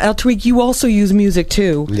 Now, El Tariq, you also use music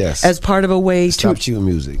too, yes, as part of a way Stop Shooting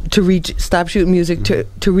Music to reach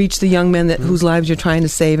to reach the young men whose lives you're trying to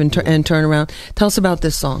save and turn around. Tell us about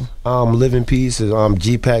this song. Live in Peace is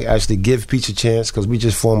GPAC actually give Peace a chance, because we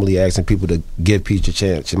just formally asking people to give Peace a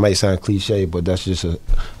chance. It might sound cliche, but that's just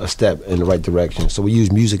a step in the right direction. So we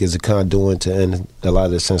use music as a conduit to end a lot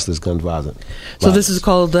of the senseless gun violence. So this is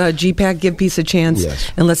called GPAC, Give Peace a Chance.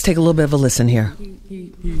 Yes. And let's take a little bit of a listen here.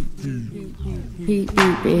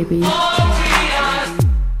 Baby.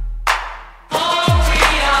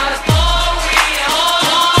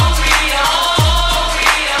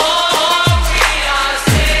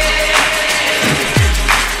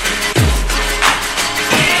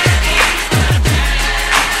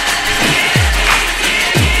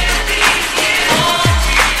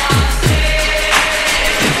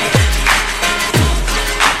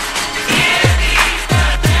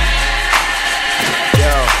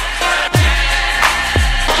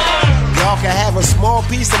 Small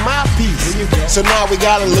piece of my piece. So now we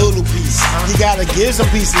got a little piece. You gotta give some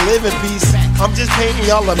piece and live in peace. I'm just painting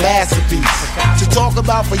y'all a masterpiece to talk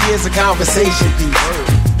about for years of conversation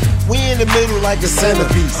piece. We in the middle like a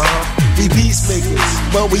centerpiece. We peacemakers,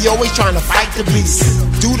 but we always trying to fight the beast.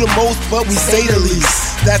 Do the most, but we say the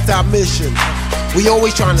least. That's our mission. We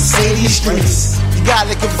always trying to save these streets. You got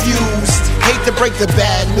it confused. Hate to break the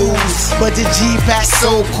bad news, but the G-Pack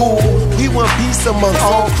so cool. We want peace amongst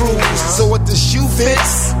all crews. So if the shoe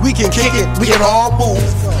fits, we can kick it, we can all move.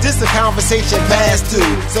 This a conversation past due.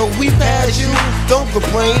 So we pass you, don't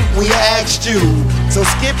complain, we asked you. So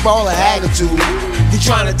skip all the attitude. We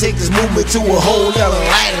trying to take this movement to a whole nother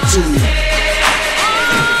latitude.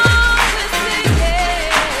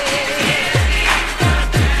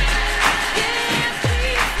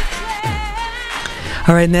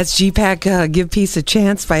 All right, and that's GPAC, Give Peace a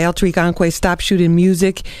Chance by El Tariq Anquay, Stop Shooting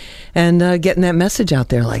Music, and getting that message out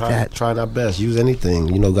there like that. Trying our best. Use anything.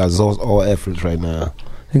 Guys, all efforts right now.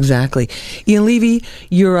 Exactly. Ian Levy,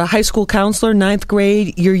 you're a high school counselor, 9th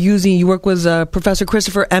grade. You work with Professor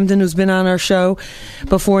Christopher Emden, who's been on our show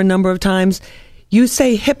before a number of times. You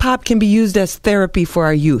say hip-hop can be used as therapy for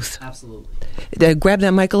our youth. Absolutely. Grab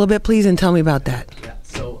that mic a little bit, please, and tell me about that. Yeah,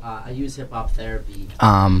 so I use hip-hop therapy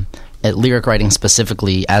at lyric writing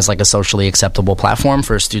specifically as like a socially acceptable platform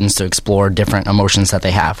for students to explore different emotions that they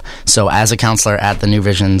have. So as a counselor at the New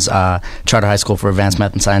Visions Charter High School for Advanced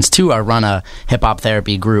Math and Science 2, I run a hip-hop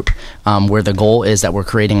therapy group where the goal is that we're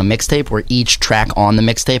creating a mixtape where each track on the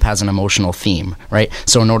mixtape has an emotional theme, right?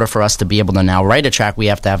 So in order for us to be able to now write a track, we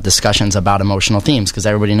have to have discussions about emotional themes, because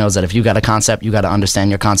everybody knows that if you got a concept, you got to understand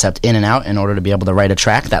your concept in and out in order to be able to write a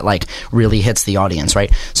track that like really hits the audience,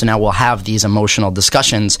 right? So now we'll have these emotional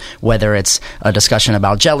discussions, whether it's a discussion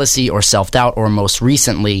about jealousy or self-doubt, or most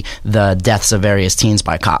recently the deaths of various teens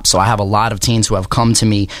by cops. So I have a lot of teens who have come to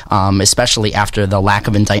me, especially after the lack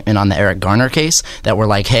of indictment on the Eric Garner case, that were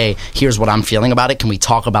like, hey, here's what I'm feeling about it. Can we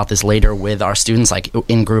talk about this later with our students, like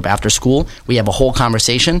in group after school? We have a whole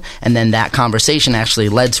conversation, and then that conversation actually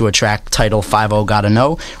led to a track titled 5-0 Gotta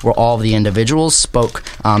Know, where all of the individuals spoke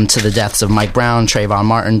to the deaths of Mike Brown, Trayvon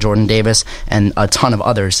Martin, Jordan Davis, and a ton of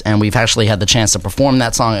others. And we've actually had the chance to perform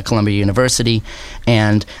that song at Columbia University.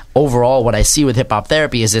 And overall, what I see with hip-hop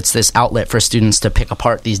therapy is it's this outlet for students to pick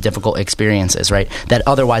apart these difficult experiences, right, that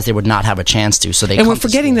otherwise they would not have a chance to. So we're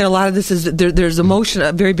forgetting that a lot of this is there's emotion,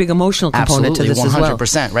 a very big emotional component to this as well.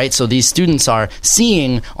 100%, right? So these students are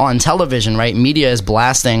seeing on television, right? Media is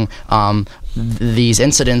blasting these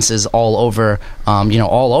incidences all over,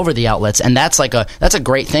 all over the outlets, and that's a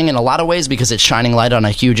great thing in a lot of ways, because it's shining light on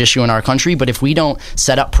a huge issue in our country. But if we don't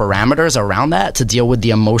set up parameters around that to deal with the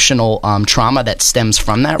emotional trauma that stems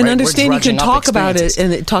from that, and understand you can talk about it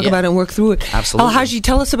and talk about it and work through it. Absolutely. Haji,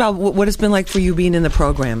 tell us about what it's been like for you being in the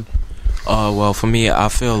program. Well, for me, I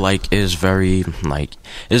feel like it's very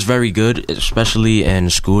good, especially in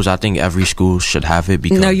schools. I think every school should have it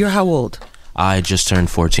because. Now, you're how old? I just turned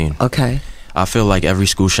 14. Okay. I feel like every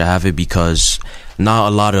school should have it because you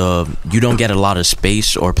don't get a lot of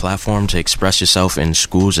space or platform to express yourself in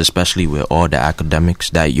schools, especially with all the academics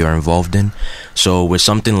that you're involved in. So with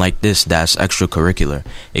something like this that's extracurricular,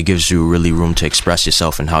 it gives you really room to express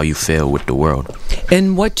yourself and how you feel with the world.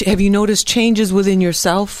 And what have you noticed changes within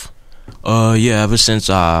yourself? Yeah, ever since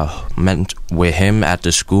I met with him at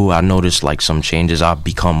the school, I noticed like some changes. I've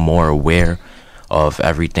become more aware of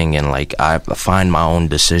everything, and like I find my own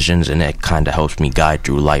decisions, and it kind of helps me guide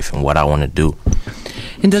through life and what I want to do.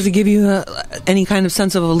 And does it give you any kind of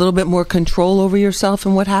sense of a little bit more control over yourself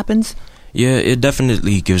and what happens? Yeah, it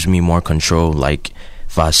definitely gives me more control. Like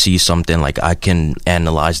if I see something, like I can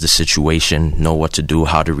analyze the situation, know what to do,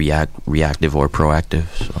 how to reactive or proactive.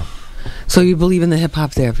 So you believe in the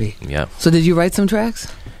hip-hop therapy? Yeah. So did you write some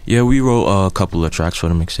tracks? Yeah, we wrote a couple of tracks for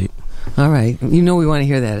the mixtape. All right, we want to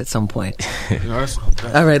hear that at some point.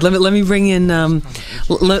 All right, let me bring in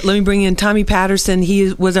let me bring in Tommy Patterson.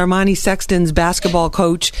 He was Armani Sexton's basketball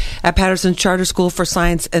coach at Patterson Charter School for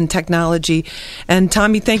Science and Technology. And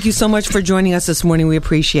Tommy, thank you so much for joining us this morning. We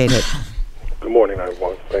appreciate it. Good morning,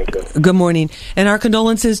 everyone. Thank you. Good morning, and our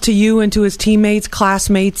condolences to you and to his teammates,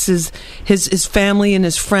 classmates, his family, and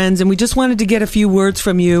his friends. And we just wanted to get a few words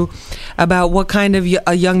from you about what kind of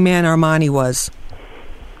a young man Armani was.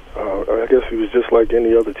 I guess he was just like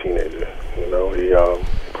any other teenager. You know, he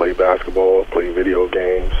played basketball, played video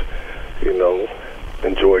games, you know,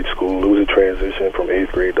 enjoyed school. It was a transition from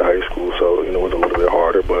 8th grade to high school, so, you know, it was a little bit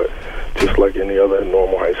harder, but just like any other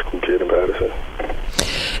normal high school kid in Patterson.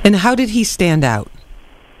 And how did he stand out?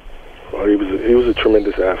 Well, he was a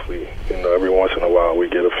tremendous athlete. You know, every once in a while we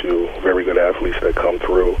get a few very good athletes that come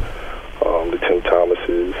through. The Tim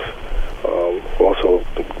Thomases. Also,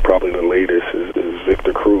 probably the latest is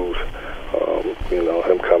Victor Cruz. You know,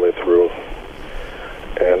 him coming through.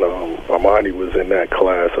 And Armani was in that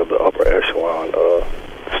class of the upper echelon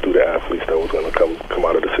student athletes that was going to come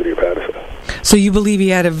out of the city of Patterson. So you believe he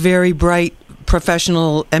had a very bright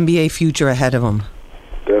professional NBA future ahead of him?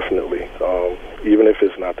 Definitely. Even if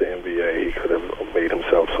it's not the NBA, he could have made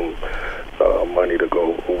himself some money to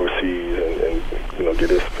go overseas and you know, get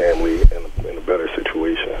his family in a better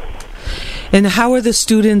situation. And how are the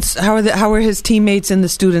students? How are his teammates and the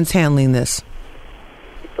students handling this?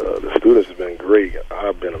 The students have been great.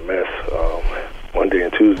 I've been a mess. Monday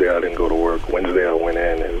and Tuesday I didn't go to work. Wednesday I went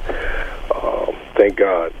in, and thank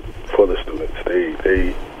God for the students.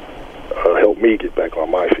 They helped me get back on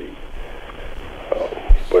my feet.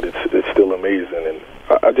 But it's still amazing, and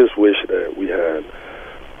I just wish that we had.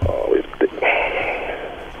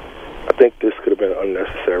 I think this could have been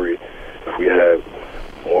unnecessary if we had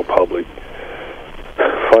more public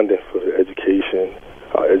funding for the education,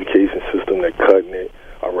 our education system. They're cutting it.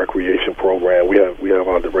 Our recreation program. We have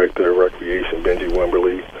our director of recreation, Benji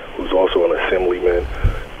Wimberly, who's also an assemblyman.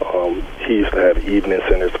 He used to have evening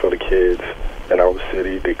centers for the kids in our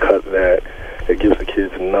city. They cut that. It gives the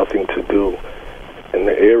kids nothing to do in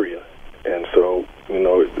the area, and so you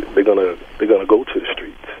know they're gonna go to the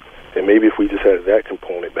streets. And maybe if we just had that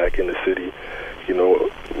component back in the city, you know,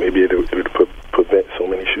 maybe it would prevent so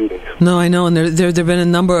many shootings. No, I know, and there have been a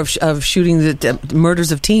number of shootings,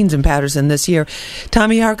 murders of teens in Patterson this year.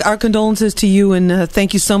 Tommy, our condolences to you, and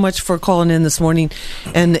thank you so much for calling in this morning.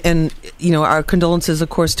 And you know, our condolences, of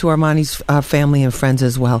course, to Armani's family and friends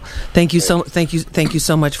as well. Thank you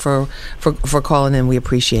so much for calling in. We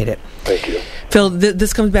appreciate it. Thank you, Phil.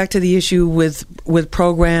 This comes back to the issue with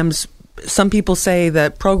programs. Some people say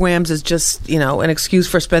that programs is just, you know, an excuse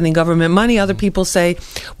for spending government money. Other people say,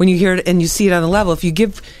 when you hear it and you see it on the level, if you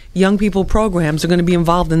give young people programs, they're going to be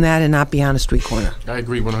involved in that and not be on a street corner. I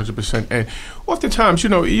agree 100%. And oftentimes, you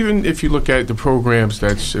know, even if you look at the programs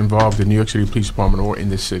that's involved in New York City Police Department or in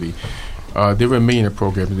the city, there are 1 million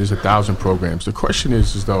programs, and there's 1,000 programs. The question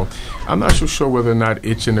is though, I'm not so sure whether or not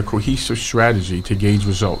it's in a cohesive strategy to gauge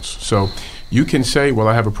results. So you can say, well,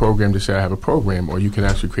 I have a program to say I have a program, or you can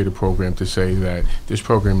actually create a program to say that this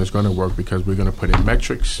program is going to work because we're going to put in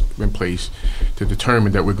metrics in place to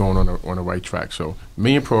determine that we're going on the right track. So 1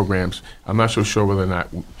 million programs, I'm not so sure whether or not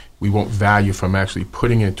we want value from actually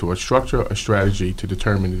putting into a structure, a strategy to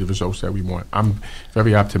determine the results that we want. I'm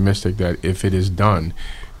very optimistic that if it is done,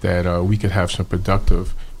 that we could have some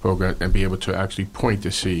productive program and be able to actually point to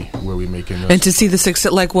see where we're making and to see the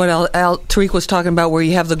success, like what Tariq was talking about, where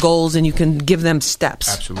you have the goals and you can give them steps.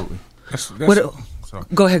 Absolutely.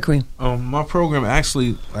 Go ahead, Kareem. My program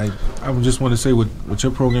actually, like, I just want to say what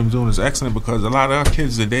your program is doing is excellent, because a lot of our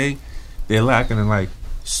kids today, they're lacking in like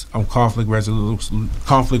conflict resolution.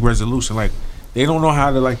 Like, they don't know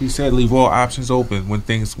how to, like you said, leave all options open when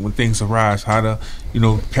things arise. How to,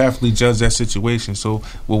 carefully judge that situation. So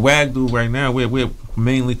what WAG do right now, we're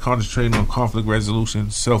mainly concentrating on conflict resolution,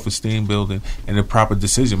 self-esteem building, and the proper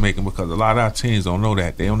decision making, because a lot of our teens don't know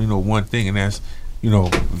that. They only know one thing, and that's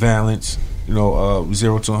violence.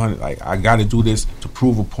 0 to 100. Like, I got to do this to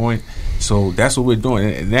prove a point. So that's what we're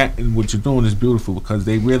doing, and what you're doing is beautiful, because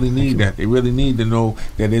they really need that. They really need to know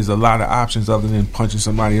that there's a lot of options other than punching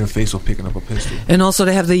somebody in the face or picking up a pistol. And also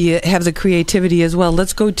to have the creativity as well.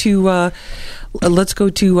 Let's go to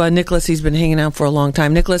Nicholas. He's been hanging out for a long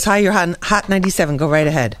time. Nicholas, hi. You're Hot 97. Go right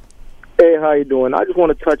ahead. Hey, how you doing? I just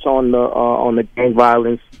want to touch on the gang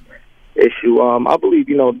violence issue. I believe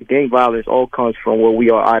the gang violence all comes from what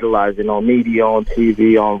we are idolizing on media, on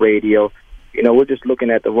TV, on radio. We're just looking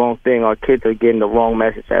at the wrong thing. Our kids are getting the wrong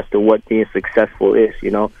message as to what being successful is.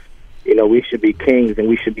 We should be kings and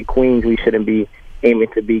we should be queens. We shouldn't be aiming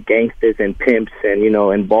to be gangsters and pimps and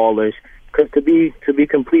and ballers. Because to be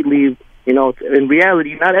completely, in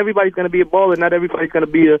reality, not everybody's going to be a baller. Not everybody's going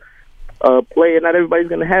to be a player. Not everybody's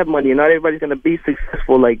going to have money. Not everybody's going to be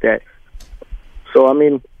successful like that. So I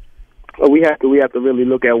mean, we have to really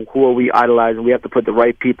look at who are we idolizing. We have to put the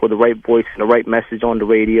right people, the right voice, and the right message on the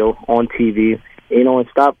radio, on TV, and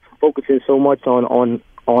stop focusing so much on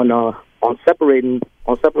separating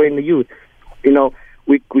the youth.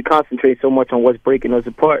 We concentrate so much on what's breaking us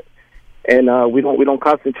apart, and we don't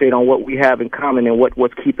concentrate on what we have in common and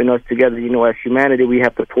what's keeping us together. As humanity, we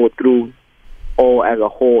have to pull through all as a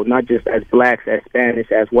whole, not just as blacks, as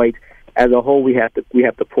Spanish, as whites. As a whole, we have to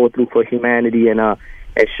pull through for humanity and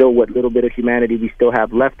show what little bit of humanity we still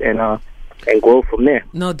have left and grow from there.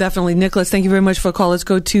 No, definitely. Nicholas, thank you very much for the call. Let's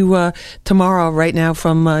go to Tamara right now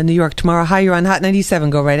from New York. Tamara, hi, you're on Hot 97.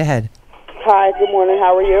 Go right ahead. Hi, good morning.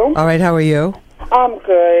 How are you? All right, how are you? I'm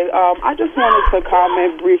good. I just wanted to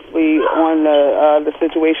comment briefly on the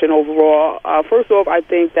situation overall. First off, I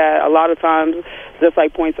think that a lot of times, just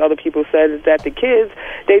like points other people said, is that the kids,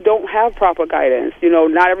 they don't have proper guidance.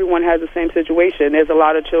 Not everyone has the same situation. There's a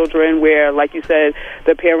lot of children where, like you said,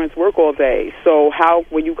 the parents work all day. So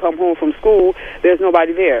when you come home from school, there's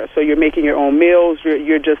nobody there. So you're making your own meals.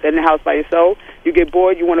 You're just in the house by yourself. You get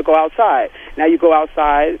bored, you want to go outside. Now you go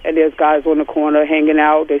outside, and there's guys on the corner hanging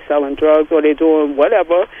out. They're selling drugs or they're doing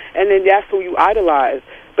whatever, and then that's who you idolize.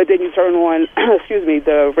 But then you turn on,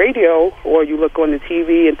 the radio, or you look on the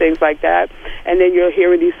TV and things like that, and then you're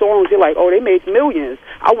hearing these songs. You're like, oh, they make millions.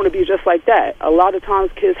 I want to be just like that. A lot of times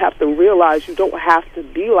kids have to realize you don't have to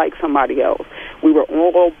be like somebody else. We were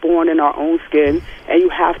all born in our own skin, and you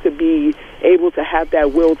have to be able to have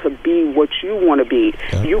that will to be what you want to be.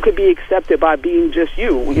 Yeah. You could be accepted by being just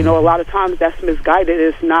you. A lot of times that's misguided.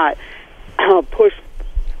 It's not pushed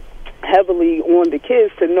heavily on the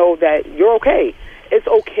kids to know that you're okay. It's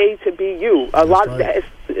okay to be you.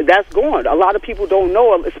 That's gone. A lot of people don't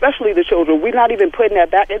know, especially the children. We're not even putting that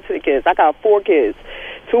back into the kids. I got 4 kids,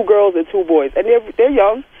 2 girls and 2 boys, and they're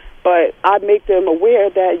young. But I make them aware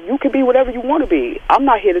that you can be whatever you want to be. I'm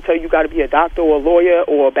not here to tell you got to be a doctor or a lawyer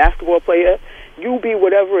or a basketball player. You be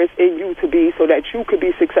whatever is in you to be, so that you could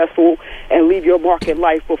be successful and leave your mark in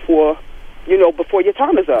life before your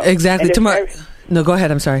time is up. Exactly. No, go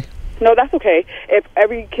ahead. I'm sorry. No, that's okay. If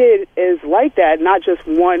every kid is like that, not just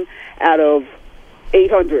 1 out of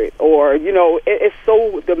 800, or it's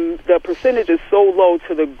so the percentage is so low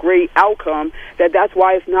to the great outcome that's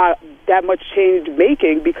why it's not that much change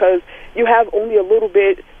making, because you have only a little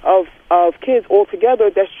bit of kids altogether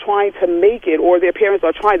that's trying to make it, or their parents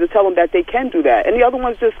are trying to tell them that they can do that, and the other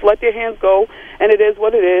ones just let their hands go, and it is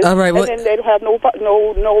what it is. All right, and then they don't have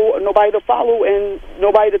nobody to follow and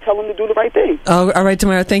nobody to tell them to do the right thing. All right,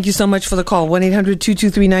 Tamara, thank you so much for the call.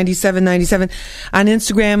 1-800-223-9797 on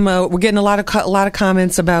Instagram. We're getting a lot of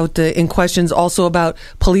comments about in questions also about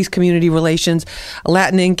police community relations.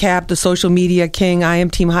 Latin Incap, the social media king. I am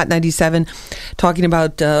Team Hot 97, talking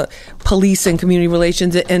about police and community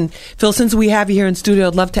relations. And Phil, since we have you here in studio,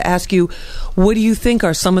 I'd love to ask you, what do you think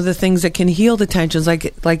are some of the things that can heal the tensions,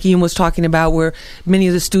 like Ian was talking about, where many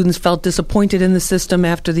of the students felt disappointed in the system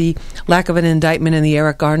after the lack of an indictment in the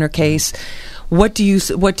Eric Garner case? What do you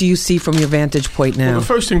see from your vantage point now? Well, the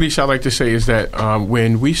first thing, Lisa, I'd like to say is that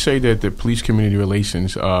when we say that the police community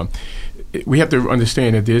relations, we have to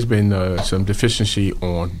understand that there's been some deficiency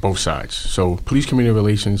on both sides. So police community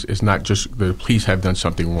relations is not just the police have done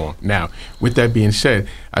something wrong. Now, with that being said,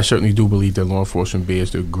 I certainly do believe that law enforcement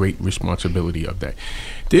bears the great responsibility of that.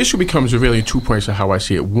 The issue becomes really in 2 points of how I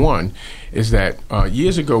see it. One is that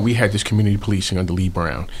years ago we had this community policing under Lee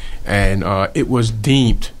Brown, and it was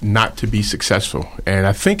deemed not to be successful. And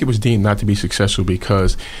I think it was deemed not to be successful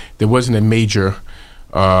because there wasn't a major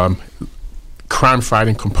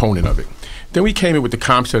crime-fighting component of it. Then we came in with the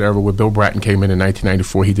Comstock era where Bill Bratton came in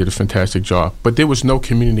 1994. He did a fantastic job. But there was no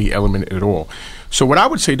community element at all. So what I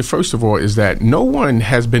would say, first of all, is that no one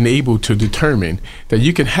has been able to determine that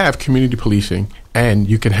you can have community policing and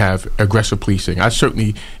you can have aggressive policing. I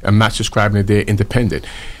certainly am not subscribing that they're independent.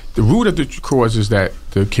 The root of the cause is that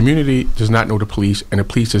the community does not know the police and the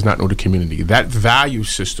police does not know the community. That value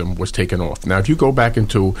system was taken off. Now, if you go back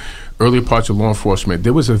into earlier parts of law enforcement,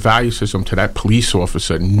 there was a value system to that police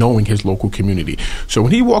officer knowing his local community. So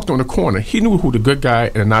when he walked on the corner, he knew who the good guy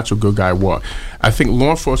and the not so good guy were. I think law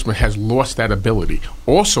enforcement has lost that ability.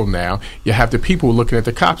 Also now, you have the people looking at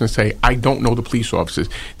the cops and say, I don't know the police officers.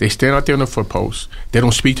 They stand out there on the foot post. They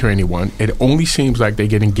don't speak to anyone. It only seems like they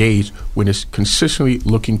get engaged when it's consistently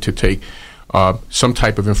looking to take some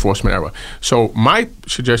type of enforcement error. So my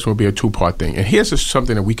suggestion would be a two-part thing. And here's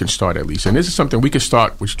something that we can start at least. And this is something we can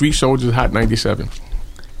start with Street Soldiers Hot 97.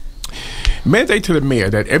 Mandate to the mayor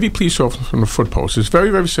that every police officer from the foot post is very,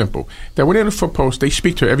 very simple. That when they're on the foot post, they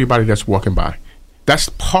speak to everybody that's walking by. That's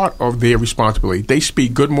part of their responsibility. They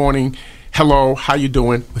speak good morning, hello, how you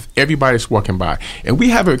doing, with everybody that's walking by. And we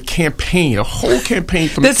have a campaign, a whole campaign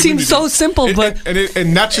from that the community. seems so simple, but...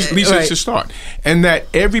 And not just, Lisa, it's a start. And that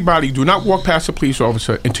everybody do not walk past a police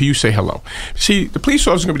officer until you say hello. See, the police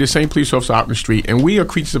officer is going to be the same police officer out in the street, and we are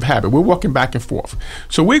creatures of habit. We're walking back and forth.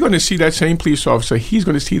 So we're going to see that same police officer. He's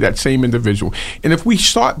going to see that same individual. And if we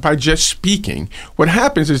start by just speaking, what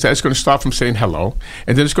happens is that it's going to start from saying hello,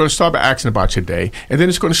 and then it's going to start by asking about your day, and then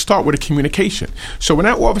it's going to start with a communication. So when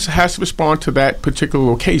that officer has to respond to that particular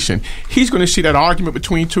location, he's going to see that argument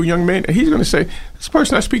between two young men, and he's going to say, this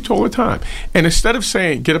person I speak to all the time. And instead of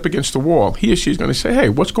saying, get up against the wall, he or she is going to say, hey,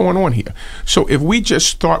 what's going on here? So if we just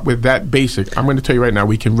start with that basic, I'm going to tell you right now,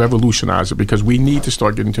 we can revolutionize it because we need to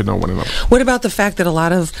start getting to know one another. What about the fact that a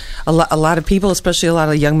lot of people, especially a lot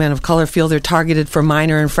of young men of color, feel they're targeted for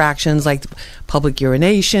minor infractions like public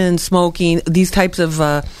urination, smoking, these types of,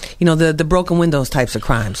 the broken windows types of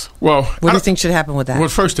crimes? Well, what do you think should happen with that? Well,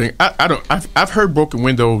 first thing, I've heard broken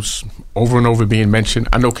windows over and over being mentioned.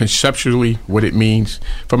 I know conceptually what it means.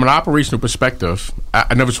 From an operational perspective,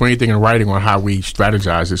 I never saw anything in writing on how we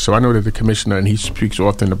strategize it. So I know that the commissioner, and he speaks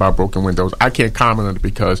often about broken windows. I can't comment on it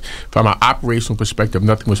because from an operational perspective,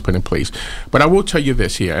 nothing was put in place. But I will tell you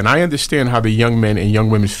this here, and I understand how the young men and young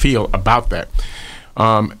women feel about that.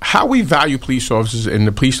 How we value police officers in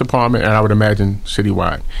the police department, and I would imagine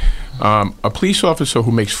citywide. A police officer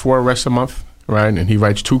who makes 4 arrests a month, right, and he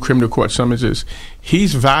writes 2 criminal court summonses,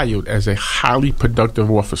 he's valued as a highly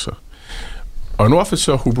productive officer. An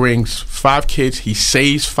officer who brings 5 kids, he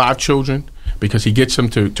saves 5 children because he gets them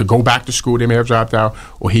to go back to school, they may have dropped out,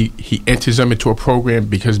 or he enters them into a program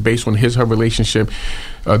because based on his or her relationship,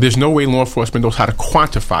 there's no way law enforcement knows how to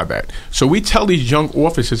quantify that. So we tell these young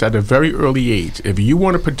officers at a very early age, if you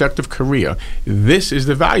want a productive career, this is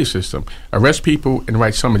the value system. Arrest people and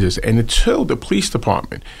write summonses. And until the police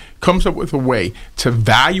department comes up with a way to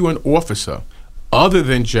value an officer other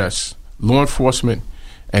than just law enforcement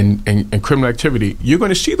and criminal activity, you're going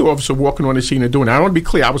to see the officer walking on the scene and doing it. I want to be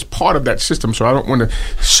clear, I was part of that system, so I don't want to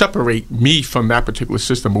separate me from that particular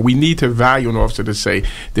system, but we need to value an officer to say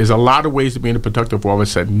there's a lot of ways to being a productive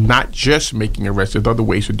officer, not just making arrests. There's other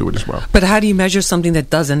ways to do it as well. But how do you measure something that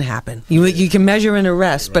doesn't happen? You can measure an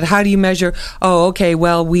arrest, but how do you measure,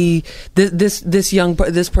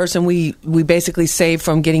 this person we basically saved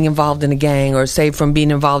from getting involved in a gang or saved from being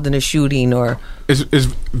involved in a shooting or... It's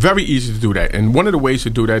very easy to do that. And one of the ways to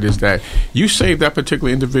do that is that you save that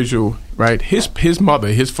particular individual, right? His mother,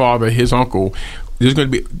 his father, his uncle, there's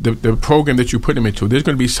going to be the program that you put him into. There's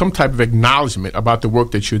going to be some type of acknowledgement about the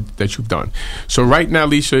work that you've done. So right now,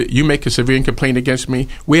 Lisa, you make a severe complaint against me.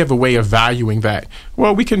 We have a way of valuing that.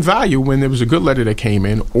 Well, we can value when there was a good letter that came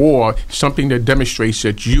in or something that demonstrates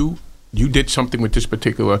that you You did something with this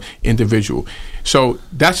particular individual. So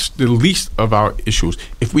that's the least of our issues.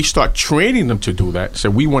 If we start training them to do that, so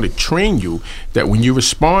we want to train you that when you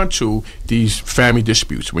respond to these family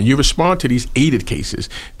disputes, when you respond to these aided cases,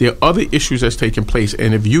 there are other issues that's taking place.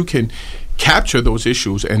 And if you can capture those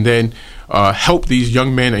issues and then help these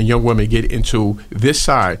young men and young women get into this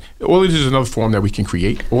side, all it is another form that we can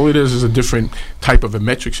create. All it is a different type of a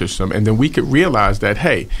metric system. And then we could realize that,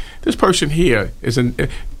 hey, this person here is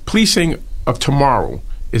policing of tomorrow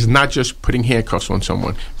is not just putting handcuffs on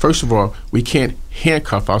someone. First of all, we can't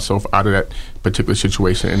handcuff ourselves out of that particular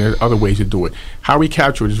situation, and there are other ways to do it. How we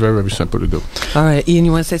capture it is very, very simple to do. All right, Ian,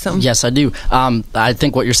 you want to say something? Yes, I do. I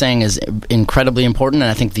think what you're saying is incredibly important,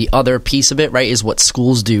 and I think the other piece of it, right, is what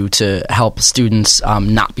schools do to help students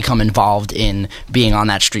not become involved in being on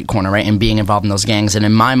that street corner, right, and being involved in those gangs. And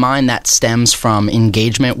in my mind, that stems from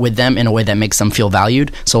engagement with them in a way that makes them feel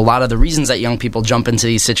valued. So a lot of the reasons that young people jump into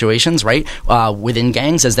these situations, right, within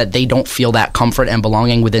gangs is that they don't feel that comfort and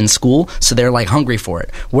belonging within school, so they're like hungry for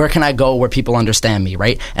it. Where can I go where people understand me,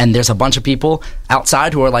 right? And there's a bunch of people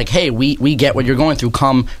outside who are like, hey, we get what you're going through,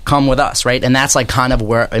 come with us, right? And that's like kind of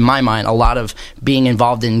where, in my mind, a lot of being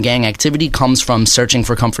involved in gang activity comes from searching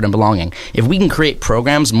for comfort and belonging. If we can create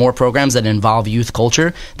programs, more programs that involve youth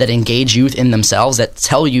culture, that engage youth in themselves, that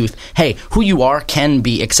tell youth, hey, who you are can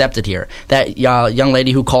be accepted here. That young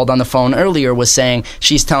lady who called on the phone earlier was saying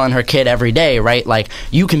she's telling her kid every day, right, like,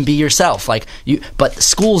 you can be yourself, like you. But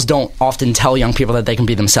schools don't often tell young people that they can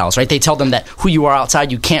be themselves, right? They tell them that who you are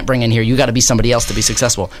outside you can't bring in here, you got to be somebody else to be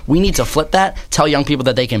successful. We need to flip that, tell young people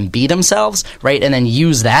that they can be themselves, right, and then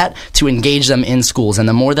use that to engage them in schools. And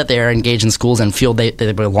the more that they are engaged in schools and feel they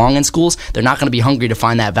belong in schools, they're not going to be hungry to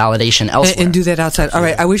find that validation elsewhere. And do that outside. All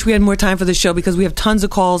right, I wish we had more time for the show because we have tons of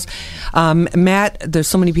calls. Matt, there's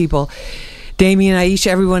so many people. Damien, Aisha,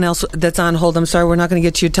 everyone else that's on hold. I'm sorry, we're not going to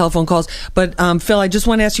get to your telephone calls. But, Phil, I just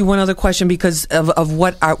want to ask you one other question because of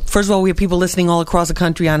what first of all, we have people listening all across the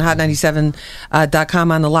country on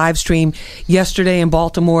hot97.com on the live stream. Yesterday in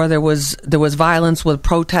Baltimore, there was violence with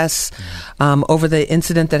protests over the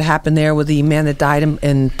incident that happened there with the man that died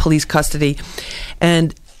in police custody.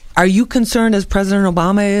 And are you concerned, as President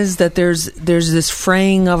Obama is, that there's this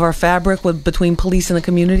fraying of our fabric between police and the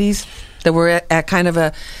communities? That we're at kind of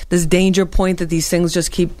this danger point that these things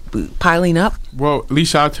just keep piling up? Well,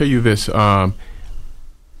 Lisa, I'll tell you this.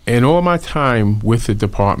 In all my time with the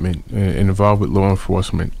department and involved with law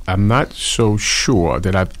enforcement, I'm not so sure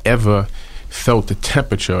that I've ever felt the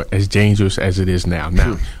temperature as dangerous as it is now.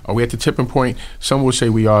 Now, are we at the tipping point? Some will say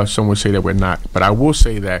we are, some will say that we're not. But I will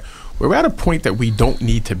say that we're at a point that we don't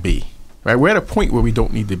need to be. Right? We're at a point where we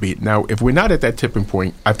don't need to be. Now, if we're not at that tipping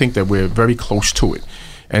point, I think that we're very close to it.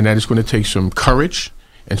 And that it's going to take some courage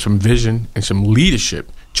and some vision and some leadership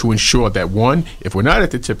to ensure that, one, if we're not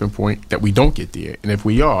at the tipping point, that we don't get there. And if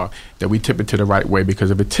we are, that we tip it to the right way. Because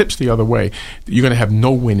if it tips the other way, you're going to have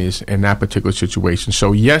no winners in that particular situation.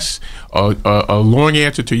 So, yes, a long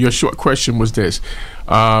answer to your short question was this.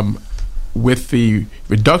 With the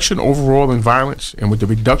reduction overall in violence and with the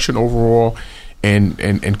reduction overall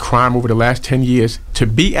in crime over the last 10 years, to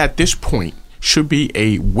be at this point should be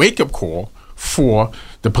a wake-up call for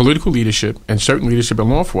the political leadership and certain leadership in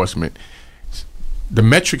law enforcement. The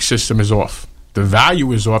metric system is off. The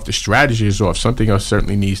value is off. The strategy is off. Something else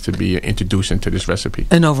certainly needs to be introduced into this recipe.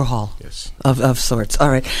 An overhaul, yes, of sorts. All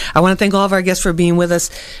right. I want to thank all of our guests for being with us.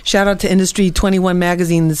 Shout out to Industry 21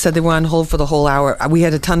 Magazine that said they were on hold for the whole hour. We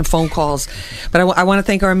had a ton of phone calls. But I want to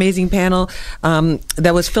thank our amazing panel.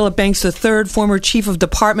 That was Philip Banks III, former Chief of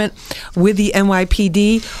Department with the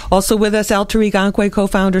NYPD. Also with us, Al Tariq Ankwe,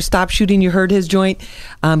 co-founder, Stop Shooting. You heard his joint.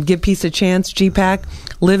 Give Peace a Chance, GPAC.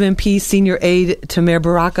 Live in Peace, Senior Aide to Mayor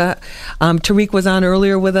Baraka. Tariq was on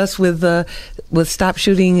earlier with us with Stop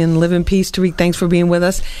Shooting and Live in Peace. Tariq, thanks for being with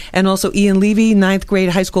us. And also Ian Levy, 9th grade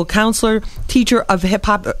high school counselor, teacher of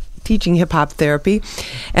teaching hip-hop therapy,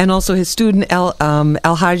 and also his student El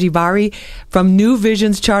Haji Bari from New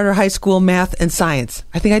Visions Charter High School Math and Science.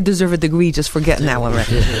 I think I deserve a degree just for getting that one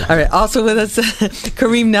right. All right. Also with us,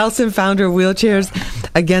 Kareem Nelson, founder of Wheelchairs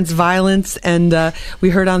Against Violence, and we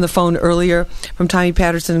heard on the phone earlier from Tommy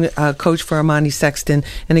Patterson, coach for Amani Sexton.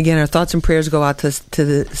 And again, our thoughts and prayers go out to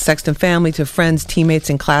the Sexton family, to friends, teammates,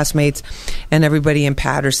 and classmates, and everybody in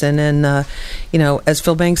Patterson. And as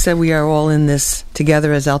Phil Banks said, we are all in this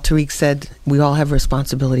together. As Al Tariq said, we all have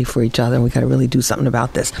responsibility for each other, and we got to really do something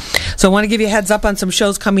about this. So I want to give you a heads up on some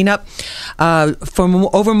shows coming up.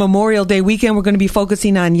 Over Memorial Day weekend, we're going to be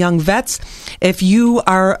focusing on young vets. If you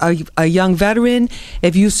are a young veteran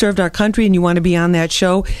If you served our country and you want to be on that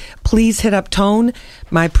show, please hit up Tone,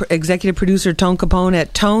 my executive producer, Tone Capone,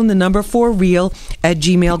 at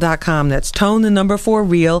tone4real@gmail.com. That's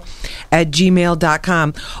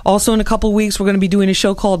tone4real@gmail.com. Also, in a couple of weeks, we're going to be doing a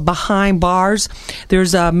show called Behind Bars.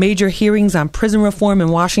 There's major hearings on prison reform in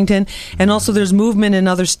Washington, and also there's movement in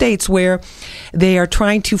other states where they are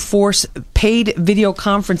trying to force paid video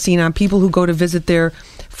conferencing on people who go to visit their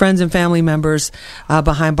friends and family members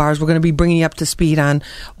behind bars. We're going to be bringing you up to speed on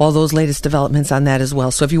all those latest developments on that as well.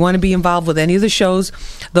 So if you want to be involved with any of the shows,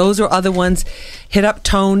 those or other ones, hit up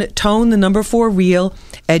Tone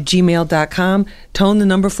 4real@gmail.com. Tone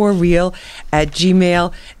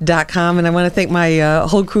 4real@gmail.com. And I want to thank my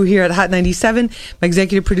whole crew here at Hot 97, my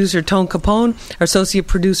executive producer, Tone Capone, our associate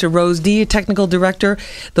producer, Rose D, technical director,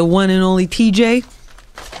 the one and only TJ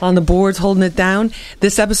on the boards holding it down.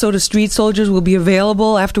 This episode of Street Soldiers will be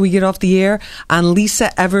available after we get off the air on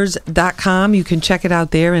lisaevers.com. You can check it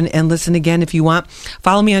out there and listen again if you want.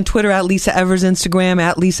 Follow me on Twitter at Lisa Evers, Instagram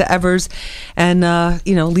at Lisa Evers, and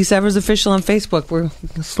Lisa Evers Official on Facebook. We're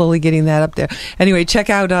slowly getting that up there. Anyway,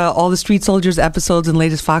 check out all the Street Soldiers episodes and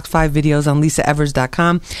latest Fox 5 videos on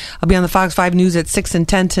lisaevers.com. I'll be on the Fox 5 News at 6 and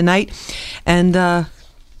 10 tonight, and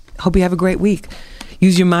hope you have a great week.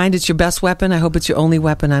 Use your mind. It's your best weapon. I hope it's your only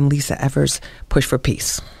weapon. I'm Lisa Evers. Push for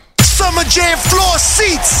peace. Summer Jam floor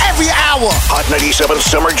seats every hour. Hot 97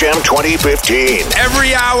 Summer Jam 2015.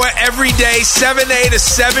 Every hour, every day, 7A to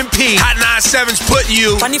 7P. Hot 97's putting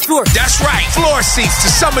you on the floor. That's right. Floor seats to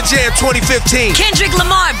Summer Jam 2015. Kendrick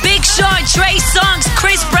Lamar, Big Sean, Trey Songz,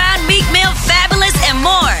 Chris Brown, Meek Mill, Fabulous, and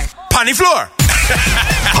more. Ponny floor.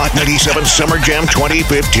 Hot 97 Summer Jam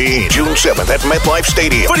 2015. June 7th at MetLife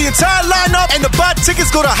Stadium. For the entire lineup and to buy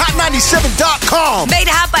tickets, go to hot97.com. Made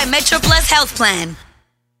hot by Metro Plus Health Plan.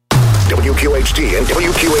 WQHD and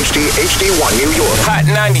WQHD HD1 New York. Hot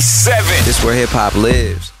 97. This is where hip hop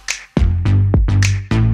lives.